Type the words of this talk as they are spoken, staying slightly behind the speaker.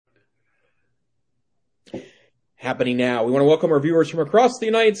happening now. We want to welcome our viewers from across the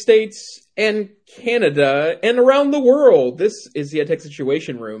United States and Canada and around the world. This is the EdTech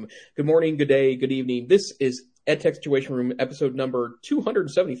Situation Room. Good morning, good day, good evening. This is EdTech Situation Room, episode number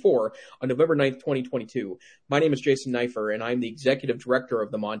 274 on November 9th, 2022. My name is Jason Neiffer, and I'm the executive director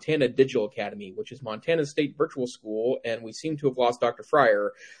of the Montana Digital Academy, which is Montana State Virtual School, and we seem to have lost Dr.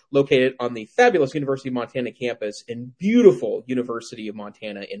 Fryer, located on the fabulous University of Montana campus in beautiful University of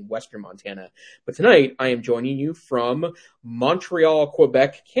Montana in Western Montana. But tonight, I am joining you from Montreal,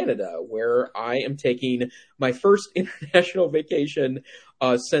 Quebec, Canada, where I am taking my first international vacation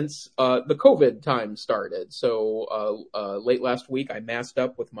since the COVID time started. So late last week, I masked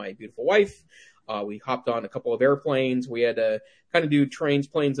up with my beautiful wife. We hopped on a couple of airplanes. We had to kind of do trains,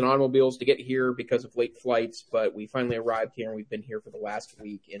 planes, and automobiles to get here because of late flights, but we finally arrived here, and we've been here for the last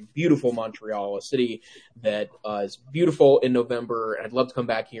week in beautiful Montreal, a city that is beautiful in November, and I'd love to come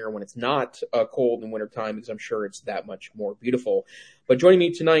back here when it's not cold in wintertime, because I'm sure it's that much more beautiful. But joining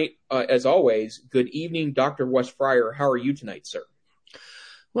me tonight, as always, good evening, Dr. Wes Fryer. How are you tonight, sir?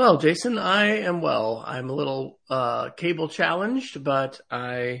 Well, Jason, I am well. I'm a little cable challenged, but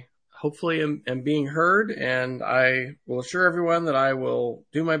I hopefully am being heard, and I will assure everyone that I will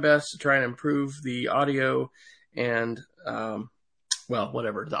do my best to try and improve the audio and,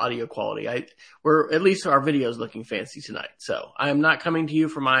 whatever, the audio quality. At least our video is looking fancy tonight. So I am not coming to you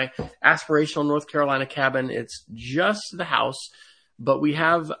from my aspirational North Carolina cabin. It's just the house, but we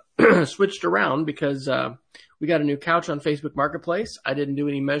have switched around because we got a new couch on Facebook Marketplace. I didn't do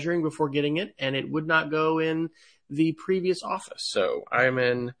any measuring before getting it, and it would not go in the previous office. So I'm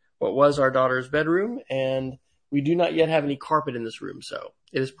in what was our daughter's bedroom, and we do not yet have any carpet in this room. So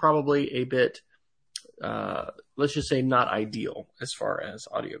it is probably a bit, let's just say, not ideal as far as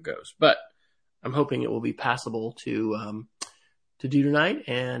audio goes. But I'm hoping it will be passable to do tonight.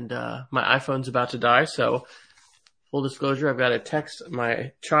 And my iPhone's about to die, so full disclosure, I've got to text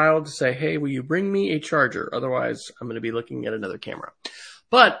my child to say, hey, will you bring me a charger? Otherwise, I'm going to be looking at another camera.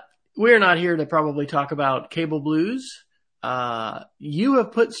 But we're not here to probably talk about cable blues. You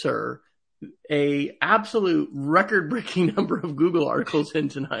have put, sir, a absolute record-breaking number of Google articles in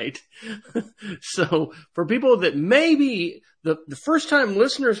tonight. So for people that may be the first-time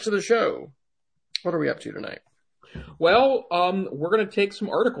listeners to the show, what are we up to tonight? Well, we're going to take some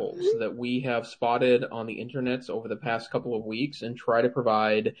articles that we have spotted on the internets over the past couple of weeks and try to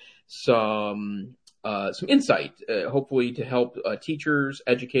provide some insight, hopefully to help teachers,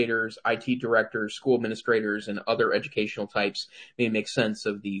 educators, IT directors, school administrators, and other educational types maybe make sense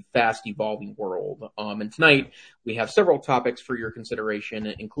of the fast evolving world. And tonight we have several topics for your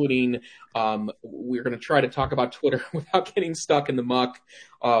consideration, including we're going to try to talk about Twitter without getting stuck in the muck,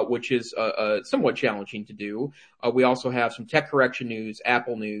 which is somewhat challenging to do. We also have some tech correction news,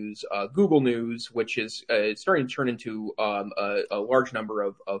 Apple news, Google news, which is starting to turn into a large number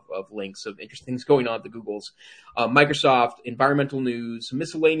of links of interesting things going on at the Googles, Microsoft, environmental news, some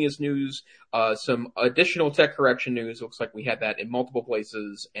miscellaneous news, some additional tech correction news. Looks like we had that in multiple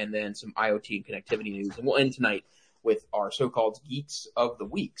places, and then some IoT and connectivity news. And we'll end tonight with our so-called Geeks of the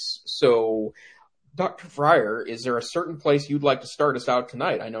Weeks. So, Dr. Fryer, is there a certain place you'd like to start us out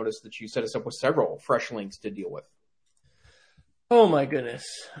tonight? I noticed that you set us up with several fresh links to deal with. Oh my goodness.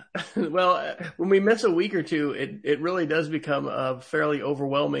 Well, when we miss a week or two, it really does become a fairly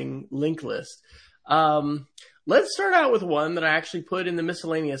overwhelming link list. Let's start out with one that I actually put in the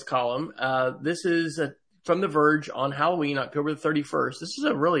miscellaneous column. This is from The Verge on Halloween, October the 31st. This is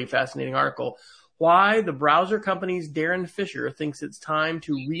a really fascinating article. Why the browser company's Darren Fisher thinks it's time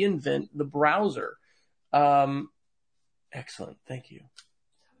to reinvent the browser. Excellent. Thank you.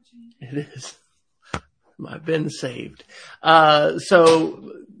 It is. I've been saved.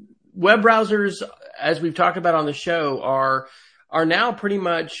 So web browsers, as we've talked about on the show, are now pretty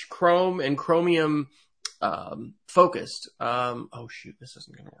much Chrome and Chromium focused. Oh shoot, this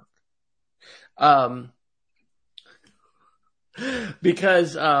isn't going to work.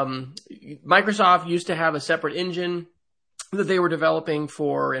 Because Microsoft used to have a separate engine that they were developing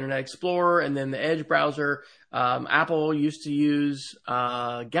for Internet Explorer and then the Edge browser. Apple used to use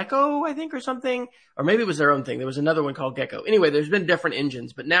Gecko, I think, or something, or maybe it was their own thing. There was another one called Gecko. Anyway, there's been different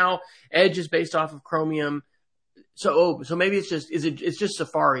engines, but now Edge is based off of Chromium. So maybe it's just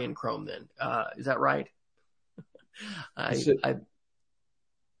Safari and Chrome then. Is that right? I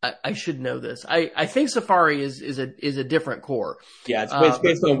should know this. I think Safari is a different core. Yeah, it's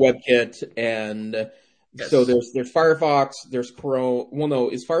based on WebKit, and yes. So there's Firefox, there's Chrome. Well, no,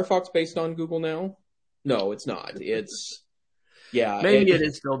 is Firefox based on Google now? No, it's not. It's maybe it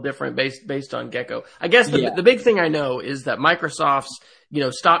is still different based on Gecko. I guess the big thing I know is that Microsoft's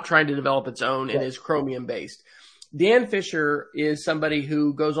stopped trying to develop its own and is Chromium based. Dan Fisher is somebody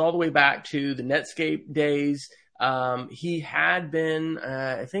who goes all the way back to the Netscape days. He had been,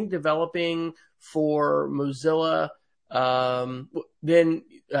 I think, developing for Mozilla. Then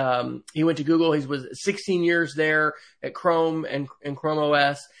he went to Google. He was 16 years there at Chrome and Chrome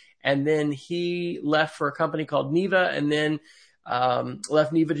OS. And then he left for a company called Neva, and then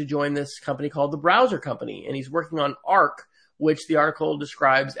left Neva to join this company called the Browser Company. And he's working on Arc, which the article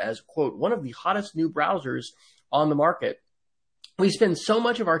describes as, quote, one of the hottest new browsers on the market. We spend so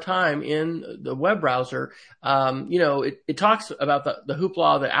much of our time in the web browser. It talks about the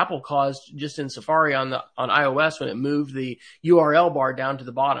hoopla that Apple caused just in Safari on iOS when it moved the URL bar down to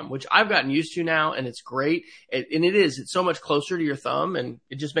the bottom, which I've gotten used to now, and it's great. It's so much closer to your thumb, and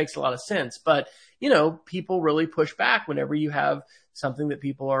it just makes a lot of sense. But, people really push back whenever you have something that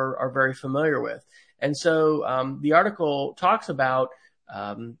people are very familiar with. And so the article talks about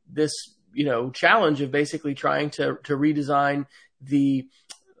this challenge of basically trying to redesign the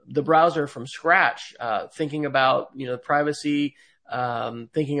browser from scratch, thinking about, privacy,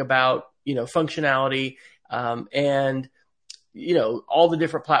 thinking about, functionality, and, all the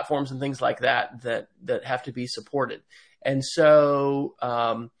different platforms and things like that have to be supported. And so,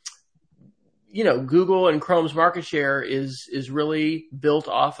 Google and Chrome's market share is really built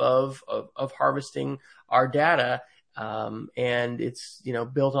off of harvesting our data. And it's,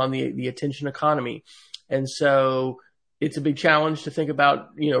 built on the attention economy. And so it's a big challenge to think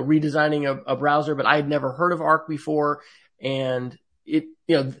about, redesigning a browser, but I had never heard of Arc before. And if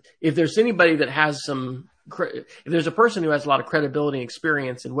there's anybody that has if there's a person who has a lot of credibility and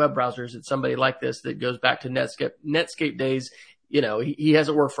experience in web browsers, it's somebody like this that goes back to Netscape days. He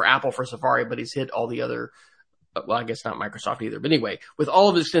hasn't worked for Apple for Safari, but he's hit all the other, well, I guess not Microsoft either. But anyway, with all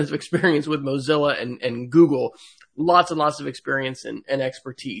of his extensive experience with Mozilla and Google, lots and lots of experience and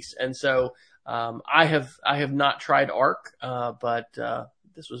expertise. And so I have not tried Arc, but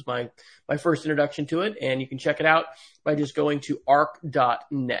this was my first introduction to it. And you can check it out by just going to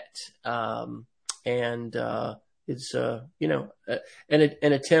arc.net. It's an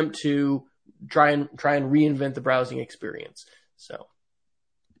attempt to try and reinvent the browsing experience. So.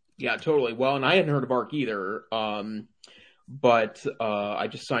 Yeah, totally. Well, and I hadn't heard of Arc either, but I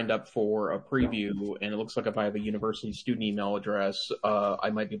just signed up for a preview, and it looks like if I have a university student email address, I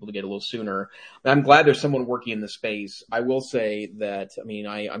might be able to get a little sooner. I'm glad there's someone working in the space. I will say that,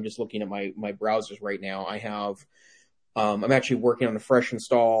 I'm just looking at my browsers right now. I have, I'm actually working on a fresh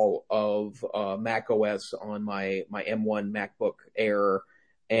install of Mac OS on my M1 MacBook Air,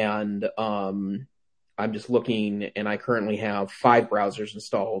 and I'm just looking, and I currently have 5 browsers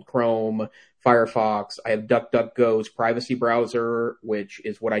installed: Chrome, Firefox. I have DuckDuckGo's privacy browser, which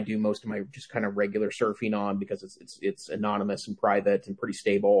is what I do most of my just kind of regular surfing on because it's anonymous and private and pretty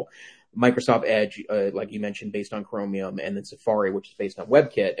stable. Microsoft Edge, like you mentioned, based on Chromium, and then Safari, which is based on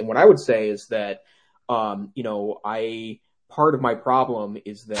WebKit. And what I would say is that, part of my problem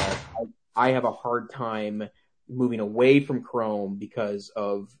is that I have a hard time moving away from Chrome because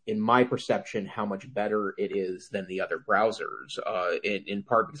of, in my perception, how much better it is than the other browsers. In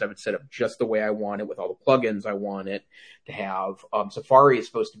part because I would set up just the way I want it with all the plugins I want it to have. Safari is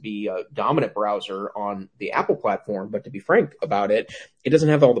supposed to be a dominant browser on the Apple platform, but to be frank about it, it doesn't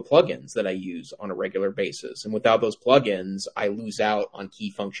have all the plugins that I use on a regular basis. And without those plugins, I lose out on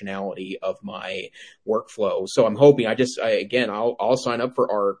key functionality of my workflow. So I'm hoping I'll sign up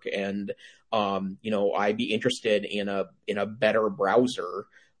for Arc, and I'd be interested in a better browser.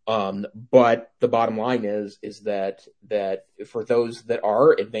 But the bottom line is that for those that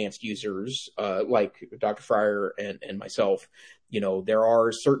are advanced users, like Dr. Fryer and myself, there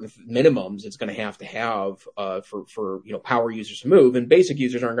are certain minimums it's going to have for power users to move, and basic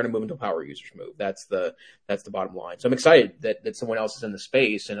users aren't going to move until power users move. That's the bottom line. So I'm excited that someone else is in the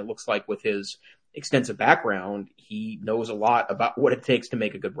space, and it looks like with his extensive background, he knows a lot about what it takes to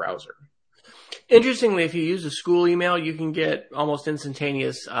make a good browser. Interestingly, if you use a school email, you can get almost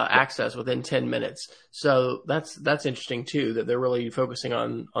instantaneous access within 10 minutes. So that's interesting too, that they're really focusing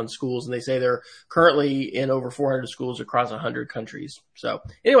on schools, and they say they're currently in over 400 schools across 100 countries. So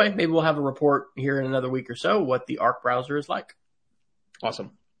anyway, maybe we'll have a report here in another week or so what the Arc browser is like.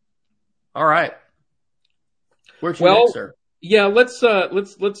 Awesome. All right. Where'd you next, sir? Yeah, let's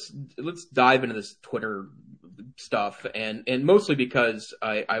dive into this Twitter stuff, and mostly because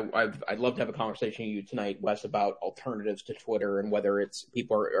I'd love to have a conversation with you tonight, Wes, about alternatives to Twitter and whether it's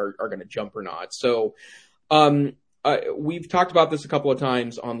people are going to jump or not. So we've talked about this a couple of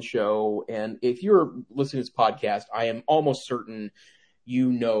times on the show, and if you're listening to this podcast, I am almost certain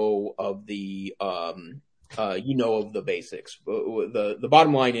you know of the of the basics. The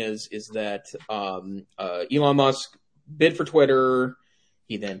bottom line is that Elon Musk bid for Twitter.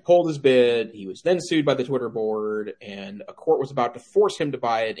 He then pulled his bid. He was then sued by the Twitter board, and a court was about to force him to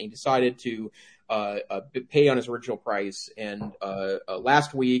buy it, and he decided to pay on his original price. And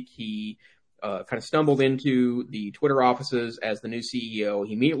last week, he kind of stumbled into the Twitter offices as the new CEO.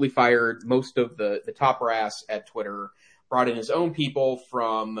 He immediately fired most of the top brass at Twitter, brought in his own people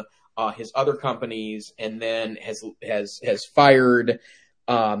from his other companies, and then has fired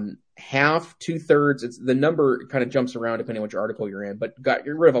half, 2/3. It's the number kind of jumps around depending on which article you're in, but got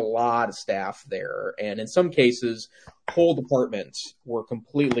rid of a lot of staff there, and in some cases, whole departments were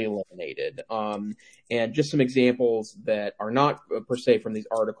completely eliminated. And just some examples that are not per se from these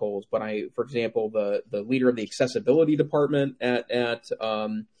articles, but for example, the leader of the accessibility department at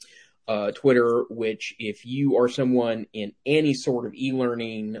Twitter, which if you are someone in any sort of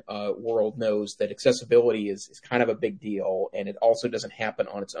e-learning world knows that accessibility is kind of a big deal, and it also doesn't happen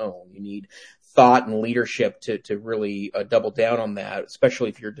on its own. You need thought and leadership to really double down on that, especially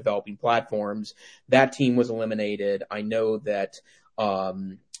if you're developing platforms. That team was eliminated. I know that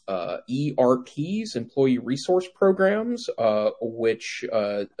ERPs, employee resource programs, which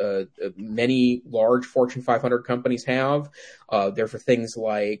many large Fortune 500 companies have, they're for things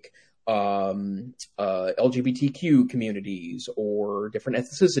like LGBTQ communities or different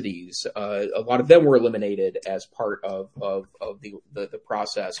ethnicities. A lot of them were eliminated as part of the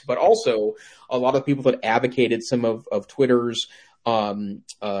process, but also a lot of people that advocated some of Twitter's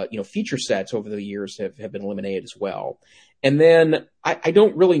feature sets over the years have been eliminated as well. And then I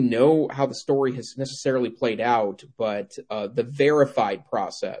don't really know how the story has necessarily played out, but the verified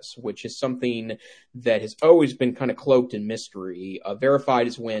process, which is something that has always been kind of cloaked in mystery. Verified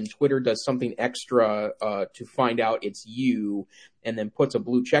is when Twitter does something extra to find out it's you, and then puts a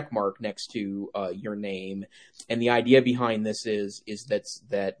blue check mark next to your name. And the idea behind this is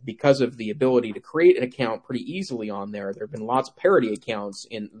that because of the ability to create an account pretty easily on there have been lots of parody accounts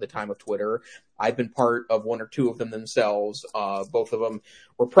in the time of Twitter. I've been part of one or two of them themselves. Both of them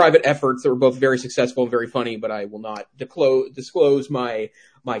were private efforts that were both very successful and very funny, but I will not disclose my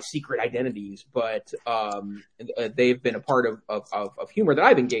secret identities. But they've been a part of humor that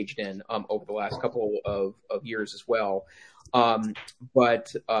I've engaged in over the last couple of years as well.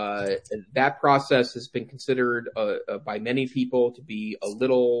 But that process has been considered by many people to be a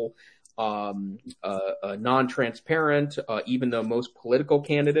little non-transparent, even though most political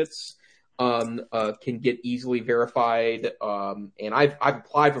candidates can get easily verified. And I've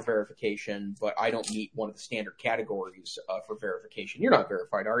applied for verification, but I don't meet one of the standard categories for verification. You're not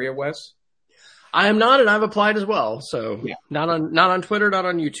verified, are you, Wes? I am not, and I've applied as well. So yeah. Not on Twitter, not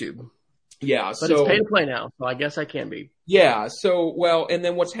on YouTube. Yeah, but it's pay to play now, so I guess I can be. Yeah, so, well, and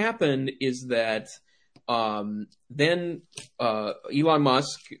then what's happened is that then Elon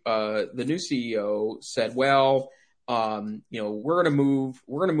Musk, the new CEO, said, well, we're going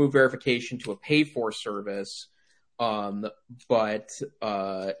to move verification to a pay-for service, but you're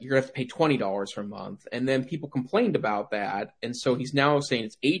going to have to pay $20 per month. And then people complained about that, and so he's now saying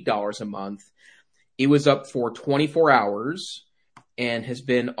it's $8 a month. It was up for 24 hours. And has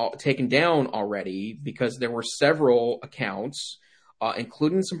been taken down already because there were several accounts,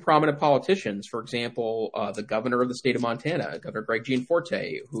 including some prominent politicians. For example, the governor of the state of Montana, Governor Greg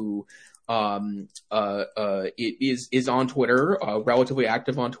Gianforte, who is on Twitter, relatively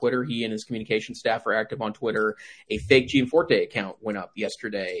active on Twitter. He and his communication staff are active on Twitter. A fake Gianforte account went up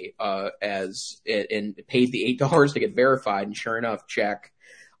yesterday and paid the $8 to get verified, and sure enough, check.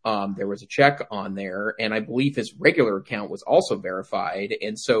 There was a check on there, and I believe his regular account was also verified.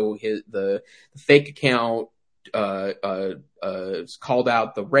 And so the fake account called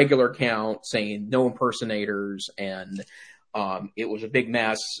out the regular account, saying no impersonators, and it was a big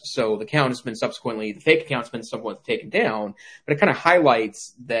mess. So the fake account's been somewhat taken down, but it kind of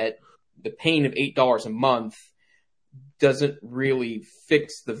highlights that the pain of $8 a month doesn't really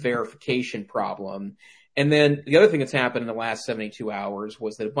fix the verification problem. And then the other thing that's happened in the last 72 hours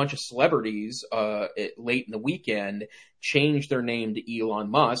was that a bunch of celebrities late in the weekend changed their name to Elon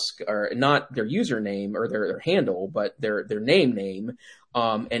Musk, or not their username or their handle, but their name,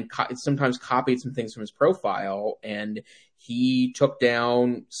 and sometimes copied some things from his profile. And he took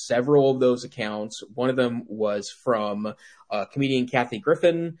down several of those accounts. One of them was from comedian Kathy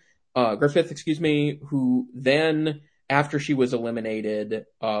Griffith, who then, after she was eliminated,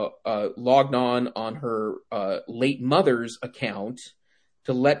 logged on her late mother's account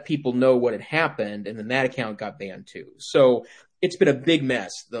to let people know what had happened, and then that account got banned too. So it's been a big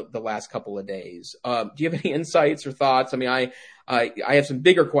mess the last couple of days. Do you have any insights or thoughts? I mean, I have some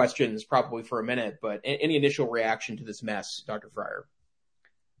bigger questions probably for a minute, but any initial reaction to this mess, Dr. Fryer?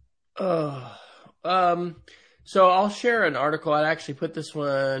 So I'll share an article. I'd actually put this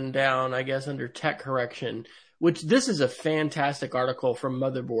one down, I guess, under tech correction, which this is a fantastic article from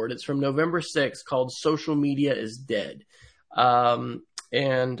Motherboard. It's from November 6th called Social Media is Dead. The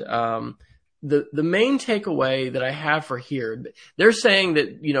main takeaway that I have for here, they're saying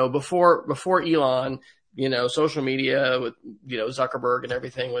that, before Elon, social media with, Zuckerberg and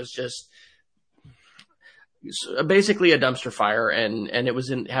everything was just basically a dumpster fire and it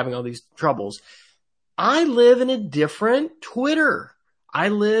was having all these troubles. I live in a different Twitter. I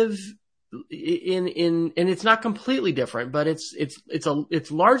live in and it's not completely different, but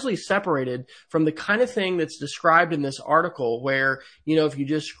it's largely separated from the kind of thing that's described in this article where, if you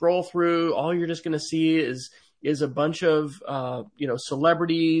just scroll through, all you're just going to see is a bunch of,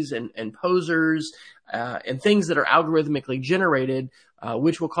 celebrities and posers, and things that are algorithmically generated,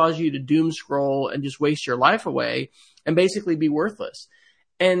 which will cause you to doom scroll and just waste your life away and basically be worthless.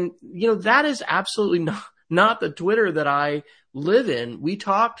 And, that is absolutely not the Twitter that I live in. We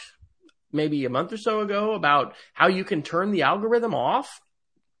talked maybe a month or so ago about how you can turn the algorithm off.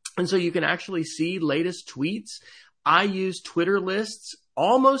 And so you can actually see latest tweets. I use Twitter lists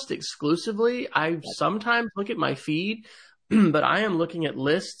almost exclusively. I sometimes look at my feed, but I am looking at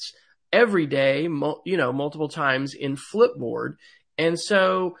lists every day, multiple times in Flipboard. And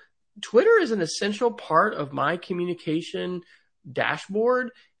so Twitter is an essential part of my communication dashboard.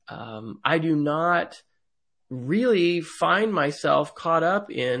 I do not really find myself caught up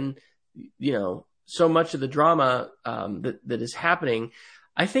in, so much of the drama that is happening.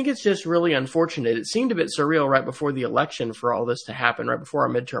 I think it's just really unfortunate. It seemed a bit surreal right before the election for all this to happen, right before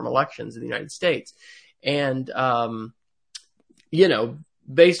our midterm elections in the United States. And,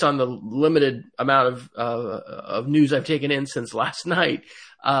 based on the limited amount of news I've taken in since last night,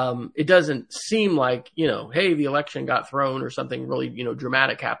 it doesn't seem like, hey, the election got thrown or something really,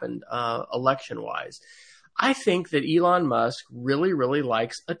 dramatic happened, election wise. I think that Elon Musk really, really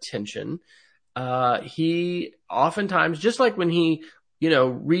likes attention. He oftentimes, just like when he,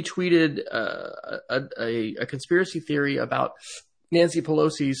 retweeted a conspiracy theory about Nancy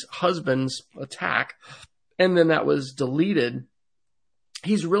Pelosi's husband's attack, and then that was deleted.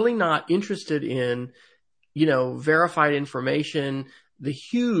 He's really not interested in, verified information, the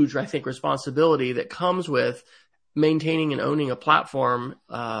huge, I think, responsibility that comes with maintaining and owning a platform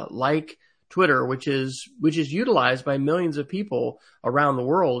like Twitter, which is utilized by millions of people around the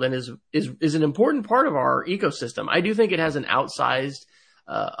world and is an important part of our ecosystem. I do think it has an outsized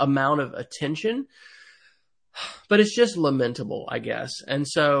amount of attention, but it's just lamentable, I guess. And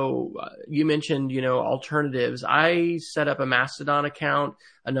so you mentioned, alternatives. I set up a Mastodon account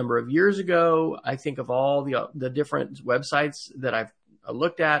a number of years ago. I think of all the different websites that I've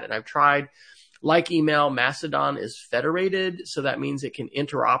looked at and I've tried. Like email, Mastodon is federated, so that means it can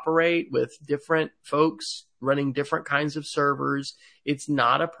interoperate with different folks running different kinds of servers. It's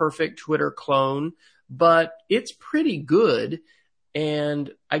not a perfect Twitter clone, but it's pretty good.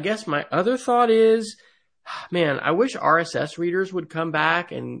 And I guess my other thought is, man, I wish RSS readers would come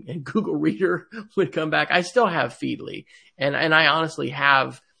back and Google Reader would come back. I still have Feedly, and I honestly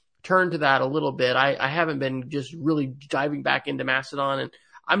have turned to that a little bit. I haven't been just really diving back into Mastodon, and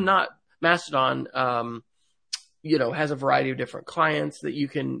I'm not. Mastodon, has a variety of different clients that you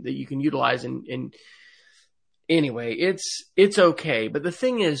can utilize. And anyway, it's okay. But the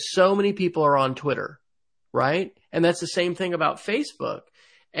thing is, so many people are on Twitter, right? And that's the same thing about Facebook.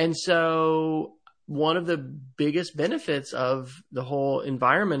 And so one of the biggest benefits of the whole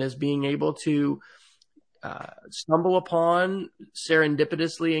environment is being able to stumble upon,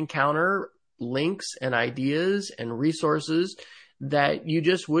 serendipitously encounter links and ideas and resources that you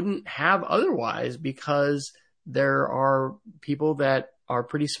just wouldn't have otherwise, because there are people that are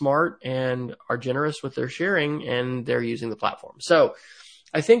pretty smart and are generous with their sharing, and they're using the platform. So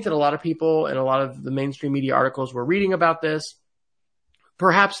I think that a lot of people and a lot of the mainstream media articles we're reading about this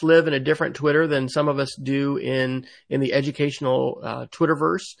perhaps live in a different Twitter than some of us do in the educational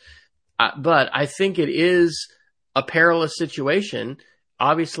Twitterverse. But I think it is a perilous situation.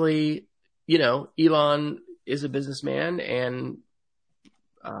 Obviously, Elon is a businessman and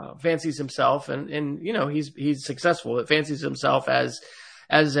fancies himself, and he's successful. It fancies himself as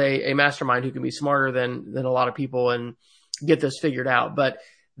a mastermind who can be smarter than a lot of people and get this figured out. But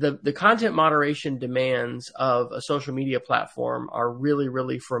the content moderation demands of a social media platform are really,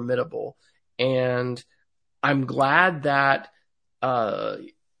 really formidable. And I'm glad that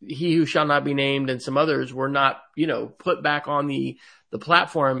He Who Shall Not Be Named and some others were not, put back on the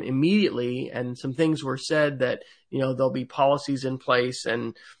platform immediately. And some things were said that, there'll be policies in place.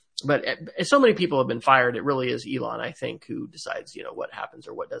 But so many people have been fired. It really is Elon, I think, who decides, what happens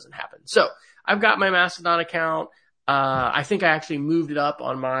or what doesn't happen. So I've got my Mastodon account. I think I actually moved it up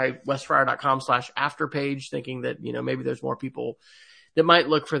on my westfryer.com/after page, thinking that, maybe there's more people that might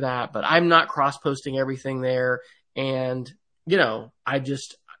look for that, but I'm not cross-posting everything there. And, I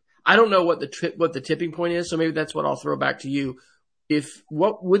don't know what the tipping point is. So maybe that's what I'll throw back to you.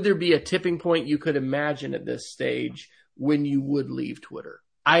 What would there be a tipping point you could imagine at this stage when you would leave Twitter?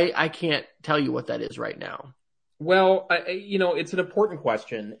 I can't tell you what that is right now. Well, it's an important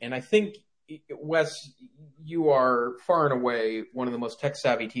question. And I think, Wes, you are far and away one of the most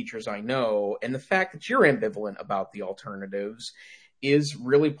tech-savvy teachers I know. And the fact that you're ambivalent about the alternatives is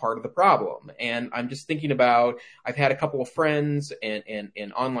really part of the problem. And I'm just thinking about, I've had a couple of friends and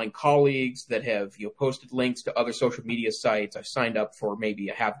online colleagues that have posted links to other social media sites. I've signed up for maybe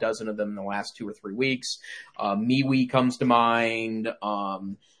a half dozen of them in the last 2 or 3 weeks. MeWe comes to mind.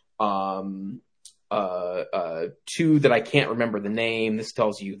 Two that I can't remember the name. This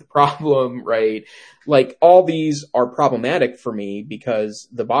tells you the problem, right? Like, all these are problematic for me because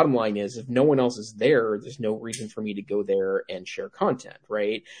the bottom line is, if no one else is there, there's no reason for me to go there and share content,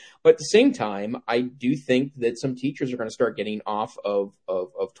 right? But at the same time, I do think that some teachers are going to start getting off of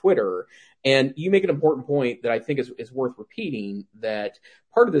Twitter. And you make an important point that I think is worth repeating, that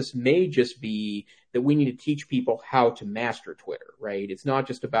part of this may just be that we need to teach people how to master Twitter, right? It's not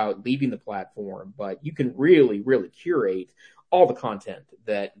just about leaving the platform, but you can really, really curate all the content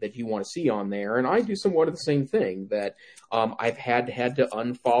that you want to see on there. And I do somewhat of the same thing, that I've had to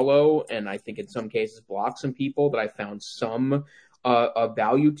unfollow, and I think in some cases block some people that I found some a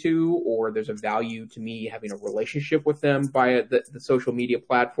value to, or there's a value to me having a relationship with them via the social media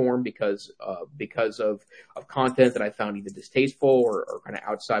platform because of content that I found either distasteful or kind of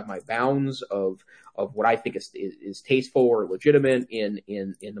outside my bounds of what I think is tasteful or legitimate in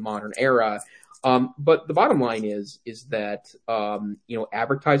the modern era. But the bottom line is that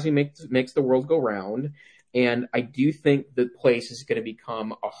advertising makes the world go round. And I do think the place is going to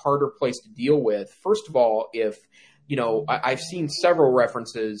become a harder place to deal with. First of all, if I've seen several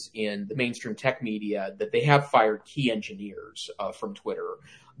references in the mainstream tech media that they have fired key engineers from Twitter.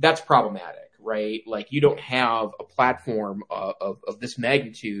 That's problematic, right? Like, you don't have a platform of this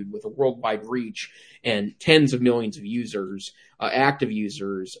magnitude with a worldwide reach and tens of millions of users, active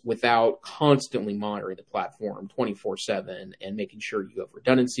users, without constantly monitoring the platform 24/7 and making sure you have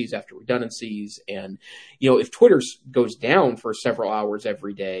redundancies after redundancies. And, if Twitter goes down for several hours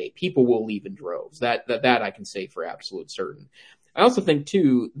every day, people will leave in droves. That I can say for absolute certain. I also think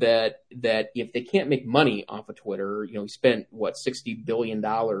too that if they can't make money off of Twitter, he spent $60 billion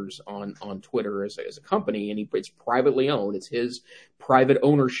on Twitter as a company, and it's privately owned. It's his private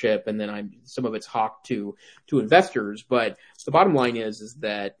ownership, and then some of it's hawked to investors. But the bottom line is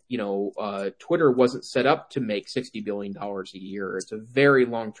that Twitter wasn't set up to make $60 billion a year. It's a very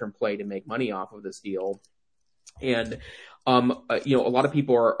long-term play to make money off of this deal. And a lot of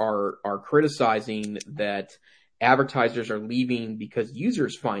people are criticizing that advertisers are leaving because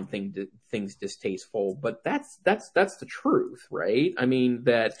users find things distasteful, but that's the truth, right? I mean,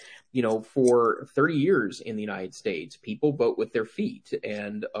 that for 30 years in the United States, people vote with their feet,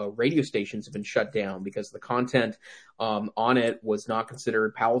 and radio stations have been shut down because the content on it was not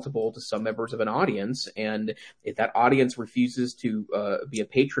considered palatable to some members of an audience. And if that audience refuses to be a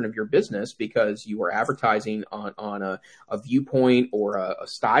patron of your business because you are advertising on a viewpoint or a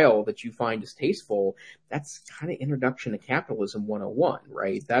style that you find distasteful, that's kind of introduction to capitalism 101,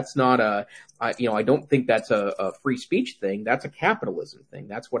 right? That's not I don't think that's a free speech thing. That's a capitalism thing.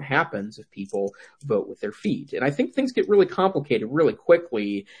 That's what happens if people vote with their feet. And I think things get really complicated really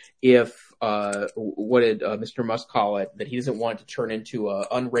quickly if, what did Mr. Musk call it, that he doesn't want to turn into an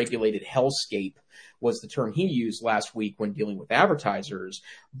unregulated hellscape, was the term he used last week when dealing with advertisers.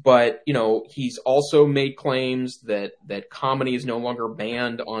 But, he's also made claims that comedy is no longer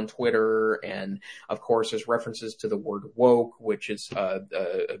banned on Twitter. And of course, there's references to the word woke, which is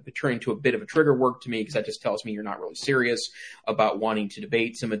betraying to a bit of a trigger word to me, because that just tells me you're not really serious about wanting to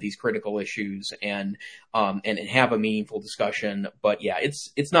debate some of these critical issues and have a meaningful discussion. But yeah,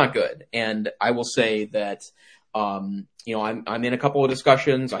 it's not good. And I will say that, I'm in a couple of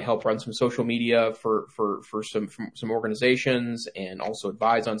discussions. I help run some social media for some organizations, and also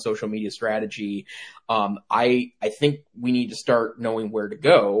advise on social media strategy. I think we need to start knowing where to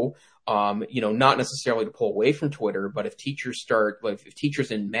go. not necessarily to pull away from Twitter, but if teachers if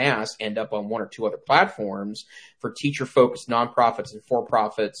teachers en masse end up on one or two other platforms for teacher-focused nonprofits and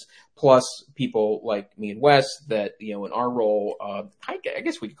for-profits, plus people like me and Wes that, in our role, I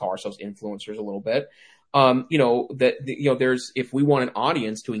guess we could call ourselves influencers a little bit. There's, if we want an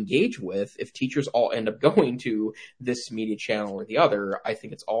audience to engage with, if teachers all end up going to this media channel or the other, I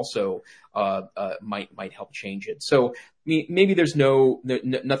think it's also, might help change it. So maybe there's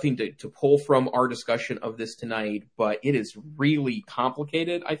nothing to pull from our discussion of this tonight, but it is really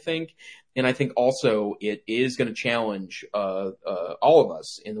complicated, I think. And I think also it is going to challenge, all of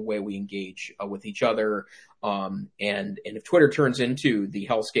us in the way we engage with each other. And if Twitter turns into the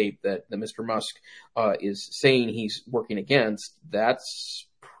hellscape that Mr. Musk is saying he's working against, that's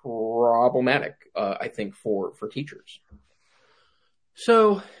problematic, I think, for teachers.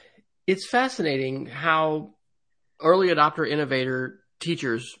 So it's fascinating how early adopter innovator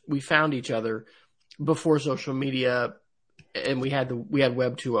teachers, we found each other before social media, and we had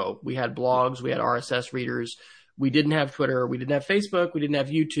Web 2.0. We had blogs, we had RSS readers. We didn't have Twitter, we didn't have Facebook, we didn't have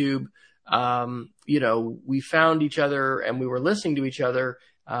YouTube. We found each other and we were listening to each other,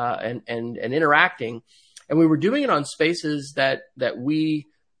 and interacting, and we were doing it on spaces that we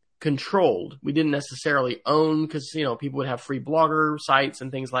controlled. We didn't necessarily own, because, people would have free blogger sites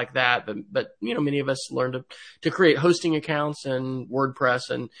and things like that. But many of us learned to create hosting accounts and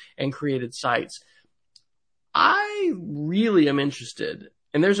WordPress and created sites. I really am interested,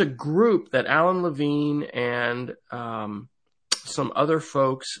 and there's a group that Alan Levine and, some other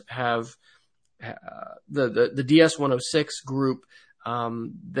folks have, the DS-106 group,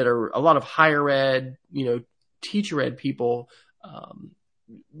 that are a lot of higher ed, teacher ed people,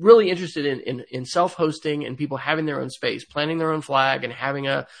 really interested in self-hosting and people having their own space, planting their own flag and having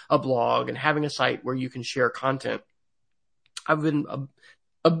a blog and having a site where you can share content. I've been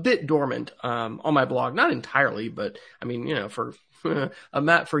a bit dormant, on my blog, not entirely, but I mean,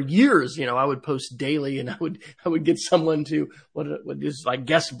 for years, I would post daily, and I would get someone to what is like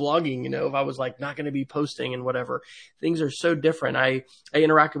guest blogging, if I was like not going to be posting and whatever. Things are so different. I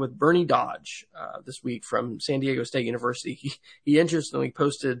interacted with Bernie Dodge, this week from San Diego State University. He interestingly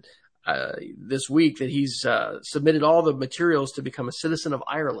posted, this week that he's, submitted all the materials to become a citizen of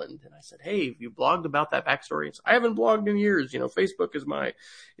Ireland. And I said, hey, have you blogged about that backstory? He said, I haven't blogged in years. Facebook is my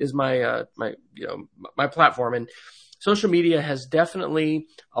platform. And social media has definitely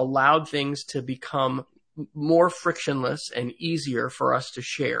allowed things to become more frictionless and easier for us to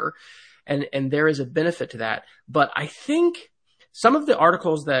share. And there is a benefit to that. But I think some of the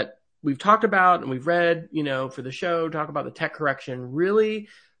articles that we've talked about and we've read, for the show, talk about the tech correction, really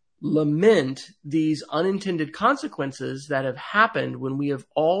lament these unintended consequences that have happened when we have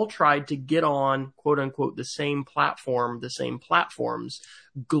all tried to get on, quote unquote, the same platforms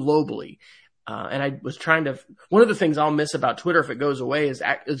globally. And I was one of the things I'll miss about Twitter if it goes away is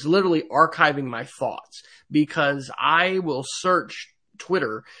literally archiving my thoughts, because I will search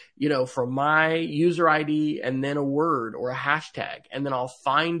Twitter, for my user ID and then a word or a hashtag. And then I'll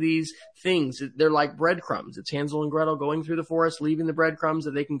find these things. They're like breadcrumbs. It's Hansel and Gretel going through the forest, leaving the breadcrumbs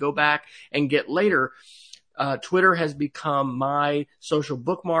that they can go back and get later. Twitter has become my social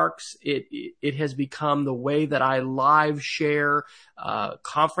bookmarks. It has become the way that I live share,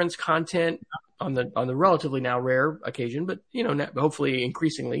 conference content on the relatively now rare occasion, but, hopefully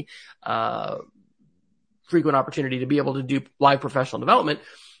increasingly, frequent opportunity to be able to do live professional development.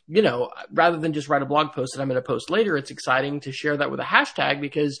 Rather than just write a blog post that I'm going to post later, it's exciting to share that with a hashtag,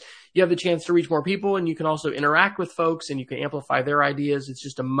 because you have the chance to reach more people, and you can also interact with folks and you can amplify their ideas. It's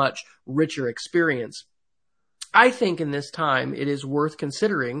just a much richer experience. I think in this time, it is worth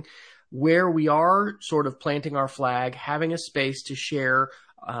considering where we are sort of planting our flag, having a space to share,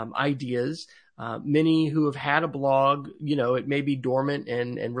 ideas. Many who have had a blog, it may be dormant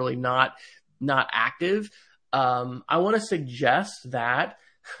and really not active. I want to suggest that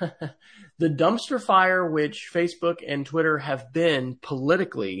the dumpster fire which Facebook and Twitter have been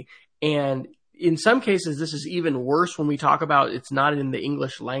politically, and in some cases, this is even worse when we talk about it's not in the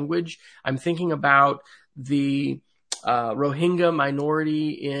English language. I'm thinking about the Rohingya minority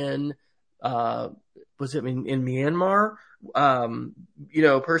in Myanmar,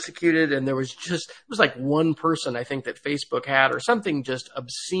 persecuted. And it was like one person, I think, that Facebook had, or something just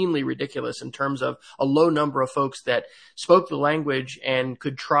obscenely ridiculous in terms of a low number of folks that spoke the language and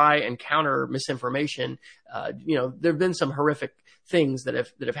could try and counter misinformation. There have been some horrific things that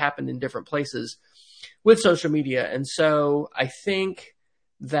have happened in different places with social media. And so I think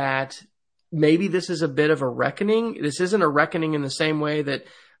that maybe this is a bit of a reckoning. This isn't a reckoning in the same way that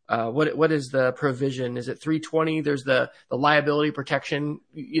what is the provision? Is it 320? There's the liability protection,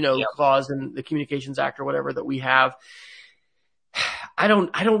 clause in the Communications Act or whatever that we have. I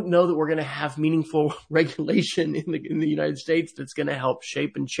don't know that we're going to have meaningful regulation in the United States that's going to help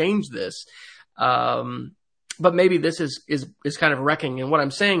shape and change this. But maybe this is kind of wrecking. And what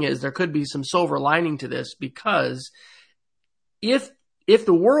I'm saying is there could be some silver lining to this, because if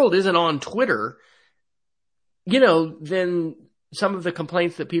the world isn't on Twitter, then some of the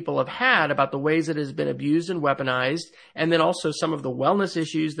complaints that people have had about the ways it has been abused and weaponized, and then also some of the wellness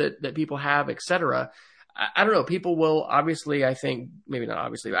issues that people have, et cetera. I don't know. People will obviously, I think, maybe not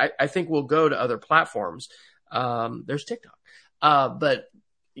obviously, I think we'll go to other platforms. There's TikTok. But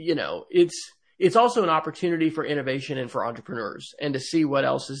it's also an opportunity for innovation and for entrepreneurs and to see what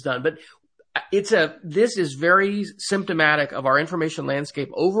else is done. But this is very symptomatic of our information landscape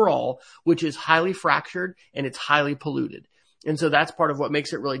overall, which is highly fractured and it's highly polluted. And so that's part of what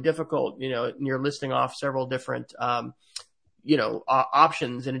makes it really difficult. You're listing off several different,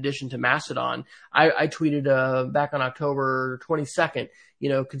 options in addition to Mastodon. I tweeted back on October 22nd,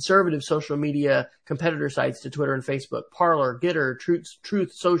 conservative social media competitor sites to Twitter and Facebook: Parler, Gitter,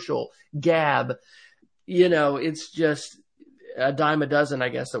 Truth Social, Gab. It's just a dime a dozen, I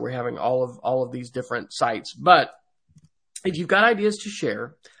guess, that we're having all of these different sites. But if you've got ideas to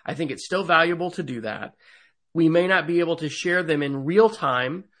share, I think it's still valuable to do that. We may not be able to share them in real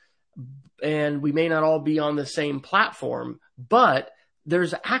time, and we may not all be on the same platform, but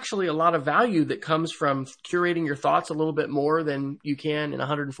there's actually a lot of value that comes from curating your thoughts a little bit more than you can in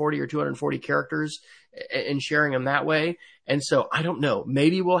 140 or 240 characters and sharing them that way. And so I don't know,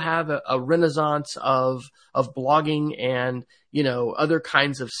 maybe we'll have a renaissance of blogging and, other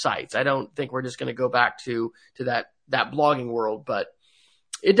kinds of sites. I don't think we're just going to go back to that blogging world, but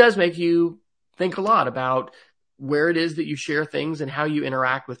it does make you think a lot about where it is that you share things and how you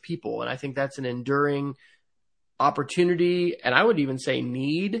interact with people. And I think that's an enduring opportunity, and I would even say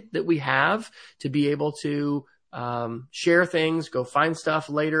need, that we have to be able to share things, go find stuff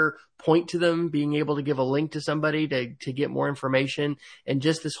later, point to them, being able to give a link to somebody to get more information, and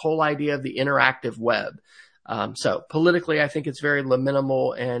just this whole idea of the interactive web. So politically, I think it's very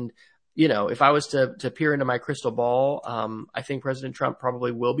minimal. And, if I was to peer into my crystal ball, I think President Trump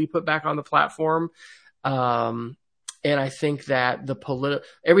probably will be put back on the platform. And I think that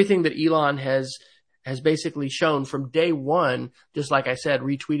everything that Elon has basically shown from day one, just like I said,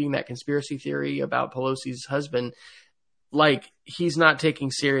 retweeting that conspiracy theory about Pelosi's husband, like, he's not taking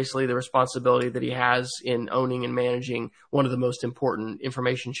seriously the responsibility that he has in owning and managing one of the most important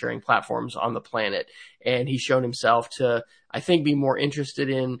information sharing platforms on the planet. And he's shown himself to, I think, be more interested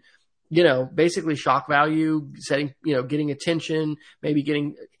in, basically shock value, getting attention,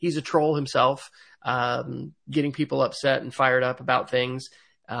 he's a troll himself, getting people upset and fired up about things.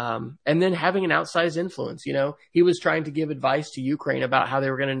 And then having an outsized influence. He was trying to give advice to Ukraine about how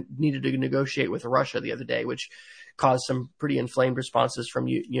they were needed to negotiate with Russia the other day, which caused some pretty inflamed responses from,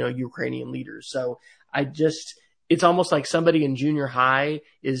 Ukrainian leaders. So it's almost like somebody in junior high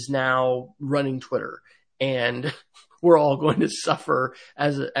is now running Twitter, and we're all going to suffer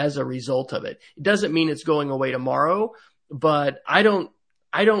as a result of it. It doesn't mean it's going away tomorrow, but I don't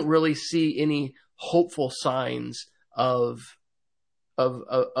really see any hopeful signs of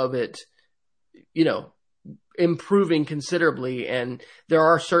it, improving considerably. And there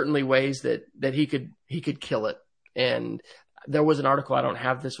are certainly ways that he could kill it. And there was an article, I don't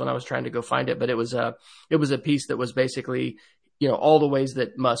have this when I was trying to go find it, but it was a piece that was basically, all the ways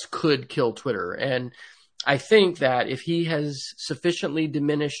that Musk could kill Twitter. And I think that if he has sufficiently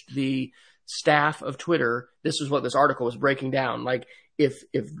diminished the staff of Twitter, this is what this article was breaking down. Like, if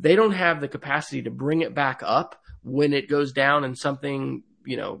they don't have the capacity to bring it back up when it goes down and something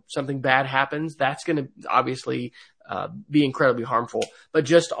bad happens, that's going to obviously be incredibly harmful. But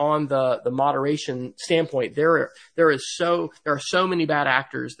just on the moderation standpoint, there are so many bad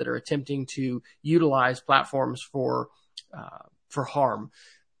actors that are attempting to utilize platforms for harm.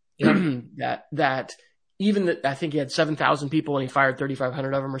 that even that, I think he had 7,000 people and he fired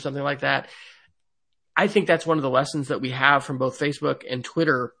 3,500 of them or something like that. I think that's one of the lessons that we have from both Facebook and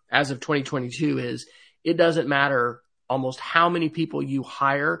Twitter as of 2022 is it doesn't matter almost how many people you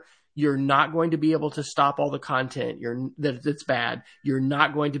hire. You're not going to be able to stop all the content that's bad. You're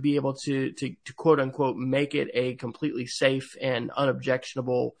not going to be able to quote unquote make it a completely safe and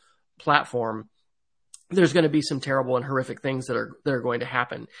unobjectionable platform. There's going to be some terrible and horrific things that are going to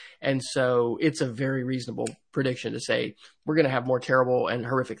happen. And so it's a very reasonable prediction to say we're going to have more terrible and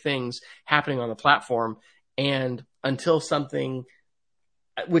horrific things happening on the platform. And until something,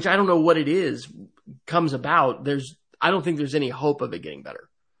 which I don't know what it is, comes about, I don't think there's any hope of it getting better.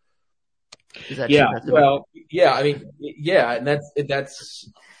 Is that Yeah, too pessimistic? well, yeah, I mean, yeah, and that's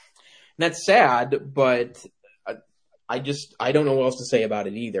sad, but I don't know what else to say about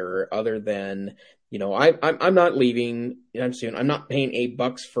it either, other than I'm not leaving anytime soon. I'm not paying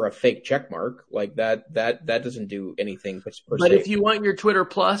 $8 for a fake check mark like that. That doesn't do anything per But se. if you want your Twitter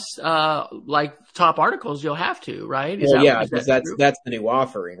Plus, like top articles, you'll have to, right? Well, yeah, Is because that that's true? that's the new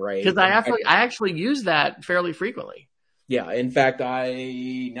offering, right? Because I actually use that fairly frequently. Yeah, in fact,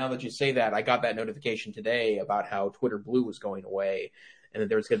 now that you say that, I got that notification today about how Twitter Blue was going away, and that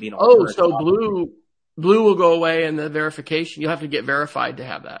there was going to be an Oh, alternative. so Blue will go away, and the verification you'll have to get verified to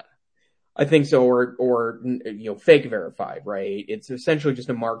have that. I think so, or fake verified, right? It's essentially just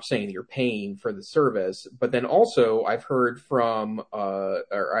a mark saying that you're paying for the service. But then also, I've heard from,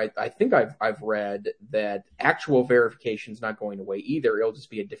 or I think I've read that actual verification is not going away either. It'll just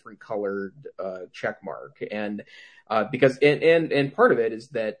be a different colored check mark, and because and part of it is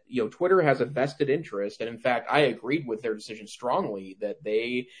that Twitter has a vested interest, and in fact, I agreed with their decision strongly that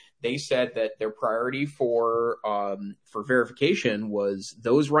they said that their priority for verification was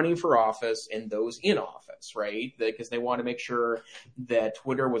those running for office and those in office, right? Because they want to make sure that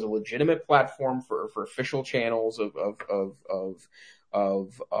Twitter was a legitimate platform for official channels of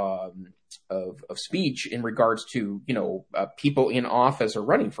speech in regards to people in office or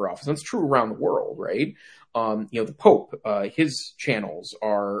running for office. That's true around the world, right? The Pope, his channels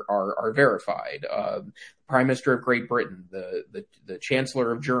are verified. Prime Minister of Great Britain, the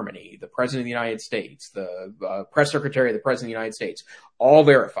Chancellor of Germany, the President of the United States, the Press Secretary of the President of the United States, all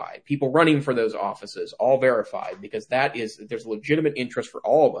verified. People running for those offices, all verified, because there's a legitimate interest for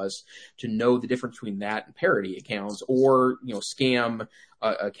all of us to know the difference between that and parody accounts or scam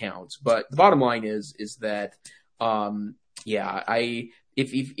accounts. But the bottom line is that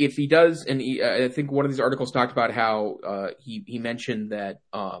if he does, and I think one of these articles talked about how he mentioned that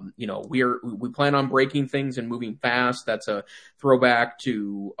we plan on breaking things and moving fast. That's a throwback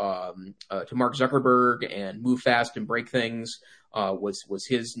to Mark Zuckerberg, and move fast and break things was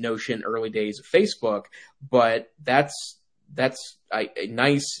his notion early days of Facebook. But that's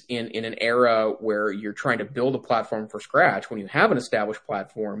nice in an era where you're trying to build a platform from scratch. When you have an established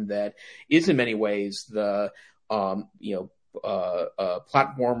platform that is in many ways the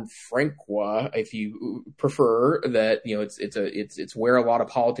platform franqua, if you prefer, that it's where a lot of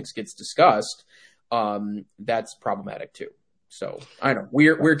politics gets discussed. That's problematic too. So I don't know,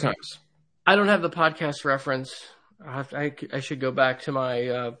 weird times. I don't have the podcast reference. I should go back to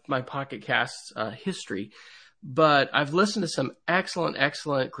my my Pocket Casts history, but I've listened to some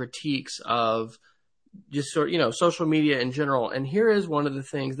excellent critiques of just social media in general. And here is one of the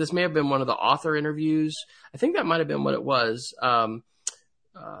things. This may have been one of the author interviews. I think that might have been what it was.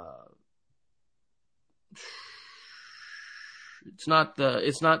 It's not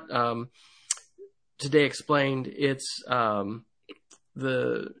Today Explained. It's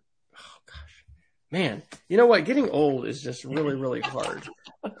man, you know what? Getting old is just really hard.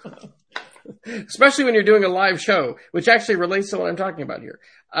 Especially when you're doing a live show, which actually relates to what I'm talking about here.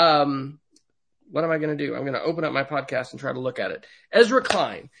 What am I going to do? I'm going to open up my podcast and try to look at it. Ezra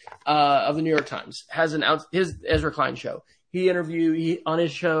Klein of the New York Times has his Ezra Klein show. On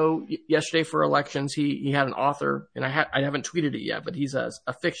his show yesterday for elections. He had an author, and I haven't tweeted it yet, but he's a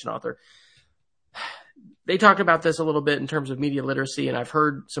fiction author. They talked about this a little bit in terms of media literacy, and I've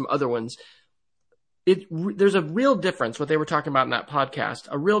heard some other ones. There's a real difference, what they were talking about in that podcast,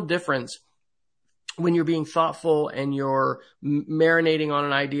 a real difference when you're being thoughtful and you're marinating on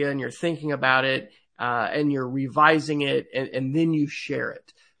an idea and you're thinking about it and you're revising it and then you share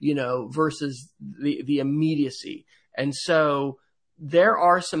it, versus the immediacy. And so there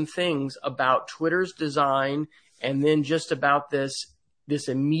are some things about Twitter's design and then just about this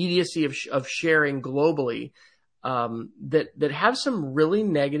immediacy of sharing globally that have some really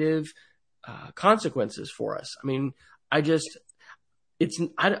negative consequences for us. I mean, I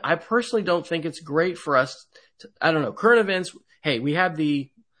personally don't think it's great for us to, I don't know, current events. Hey, we had the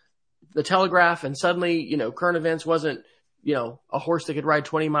telegraph, and suddenly, current events wasn't, a horse that could ride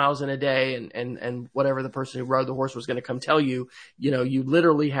 20 miles in a day and whatever the person who rode the horse was going to come tell you, you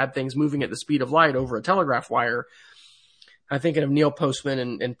literally had things moving at the speed of light over a telegraph wire. I'm thinking of Neil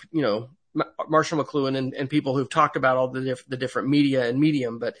Postman and Marshall McLuhan and people who've talked about all the different media and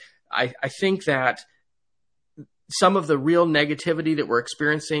medium. But I think that some of the real negativity that we're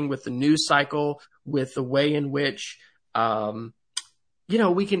experiencing with the news cycle, with the way in which,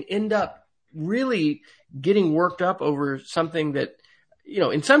 we can end up really getting worked up over something that,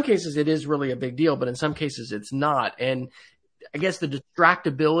 in some cases it is really a big deal, but in some cases it's not. And I guess the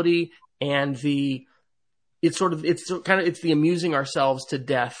distractibility and it's the amusing ourselves to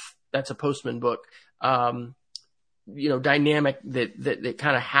death that's a Postman book, dynamic that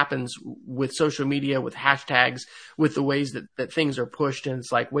kind of happens with social media, with hashtags, with the ways that things are pushed. And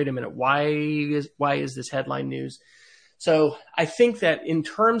it's like, wait a minute, why is this headline news? So I think that in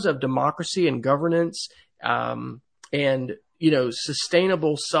terms of democracy and governance, and,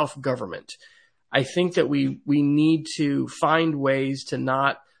 sustainable self-government, I think that we need to find ways to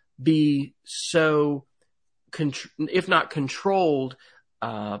not be so, if not controlled,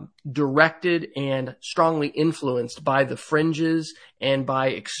 directed and strongly influenced by the fringes and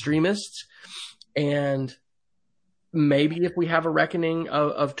by extremists. And maybe if we have a reckoning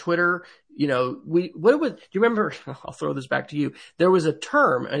of Twitter, do you remember, I'll throw this back to you. There was a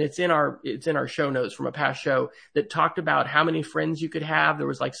term, and it's in our show notes from a past show, that talked about how many friends you could have. There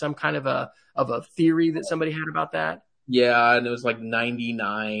was like some kind of a theory that somebody had about that. Yeah, and it was like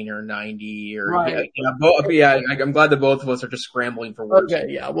 99 or 90 or right. I'm glad that both of us are just scrambling for words. Okay,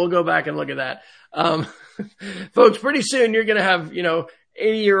 yeah, we'll go back and look at that. Folks, pretty soon you're going to have,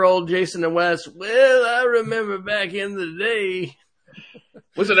 80-year-old Jason and Wes. Well, I remember back in the day.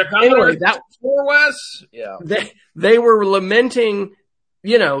 Was it a Commodore anyway, that for Wes? Yeah. They were lamenting,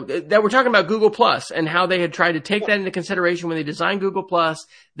 that we're talking about Google Plus and how they had tried to take that into consideration when they designed Google Plus,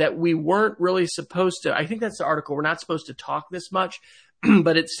 that we weren't really supposed to. I think that's the article. We're not supposed to talk this much,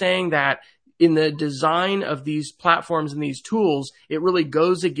 but it's saying that in the design of these platforms and these tools, it really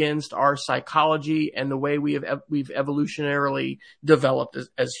goes against our psychology and the way we've evolutionarily developed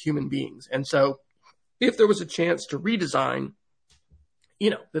as human beings. And so if there was a chance to redesign,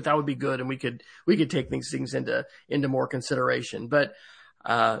 that would be good, and we could take these things into more consideration. But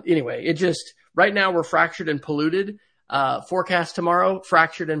anyway, it just, right now we're fractured and polluted. Forecast tomorrow,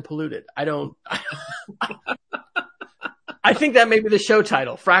 fractured and polluted. I think that may be the show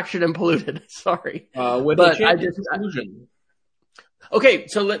title, Fractured and Polluted. Sorry. Okay,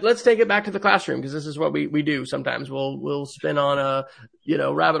 so let's take it back to the classroom, because this is what we do sometimes. We'll spin on a,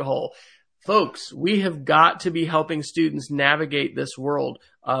 rabbit hole. Folks, we have got to be helping students navigate this world.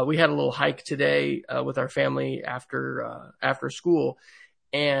 We had a little hike today with our family after school,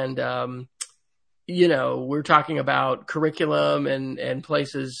 and we're talking about curriculum and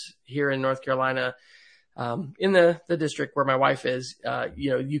places here in North Carolina, in the district where my wife is.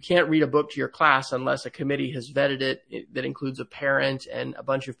 You can't read a book to your class unless a committee has vetted it. That includes a parent and a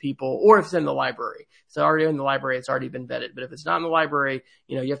bunch of people, or if it's in the library. It's already in the library, it's already been vetted. But if it's not in the library,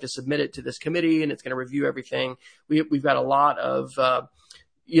 you have to submit it to this committee, and it's going to review everything. We've got a lot of,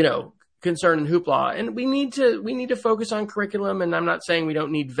 concern and hoopla, and we need to focus on curriculum. And I'm not saying we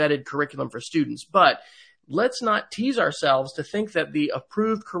don't need vetted curriculum for students, but let's not tease ourselves to think that the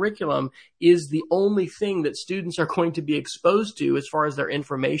approved curriculum is the only thing that students are going to be exposed to as far as their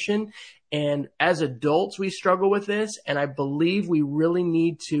information. And as adults, we struggle with this. And I believe we really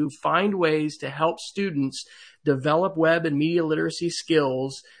need to find ways to help students develop web and media literacy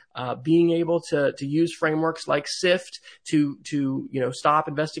skills, being able to use frameworks like SIFT to stop,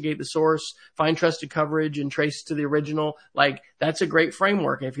 investigate the source, find trusted coverage, and trace to the original. Like, that's a great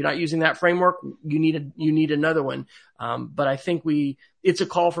framework. And if you're not using that framework, you need another one. But I think it's a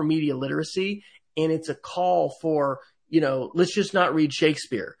call for media literacy, and it's a call for, let's just not read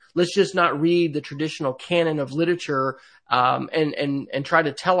Shakespeare. Let's just not read the traditional canon of literature, and try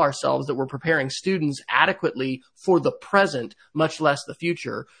to tell ourselves that we're preparing students adequately for the present, much less the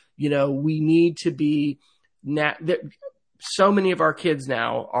future. We need to be, so many of our kids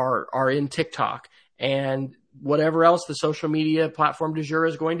now are in TikTok, and whatever else the social media platform du jour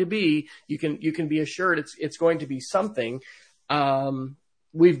is going to be, you can be assured it's going to be something.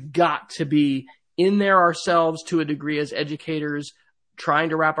 We've got to be in there ourselves to a degree as educators, trying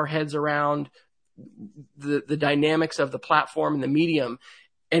to wrap our heads around the dynamics of the platform and the medium.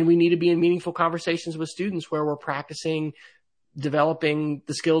 And we need to be in meaningful conversations with students where we're practicing developing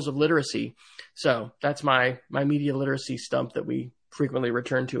the skills of literacy. So that's my media literacy stump that we frequently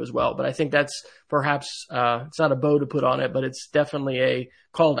return to as well. But I think that's perhaps, it's not a bow to put on it, but it's definitely a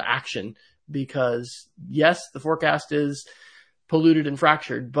call to action, because yes, the forecast is polluted and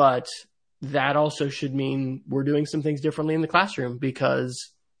fractured, but that also should mean we're doing some things differently in the classroom,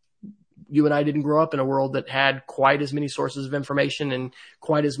 because you and I didn't grow up in a world that had quite as many sources of information and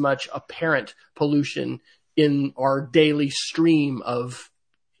quite as much apparent pollution in our daily stream of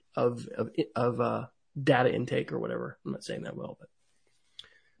data intake or whatever. I'm not saying that well, but.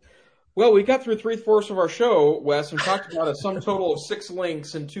 Well, we got through 3/4 of our show, Wes, and talked about a sum total of 6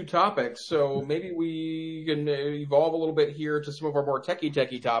 links and 2 topics. So maybe we can evolve a little bit here to some of our more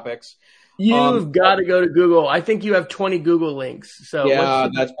techie topics. You've got to go to Google. I think you have 20 Google links. So yeah,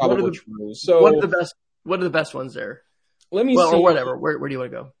 that's probably true. So what are the best ones there? Let me see. Or whatever. Where do you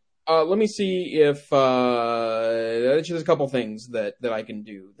want to go? Let me see if there's just a couple things that I can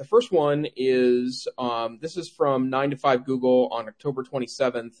do. The first one is this is from 9 to 5 Google on October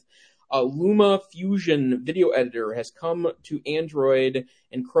 27th. Luma Fusion video editor has come to Android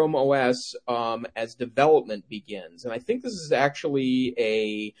and Chrome OS as development begins, and I think this is actually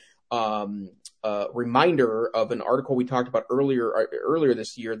a reminder of an article we talked about earlier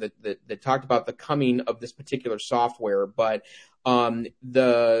this year that talked about the coming of this particular software. But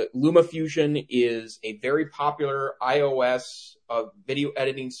the Luma Fusion is a very popular iOS video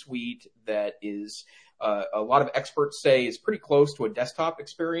editing suite that is a lot of experts say is pretty close to a desktop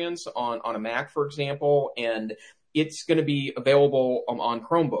experience on a Mac, for example, and it's going to be available on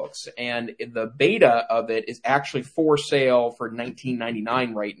Chromebooks. And the beta of it is actually for sale for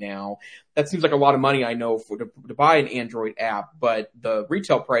 $19.99 right now. That seems like a lot of money, I know, to buy an Android app, but the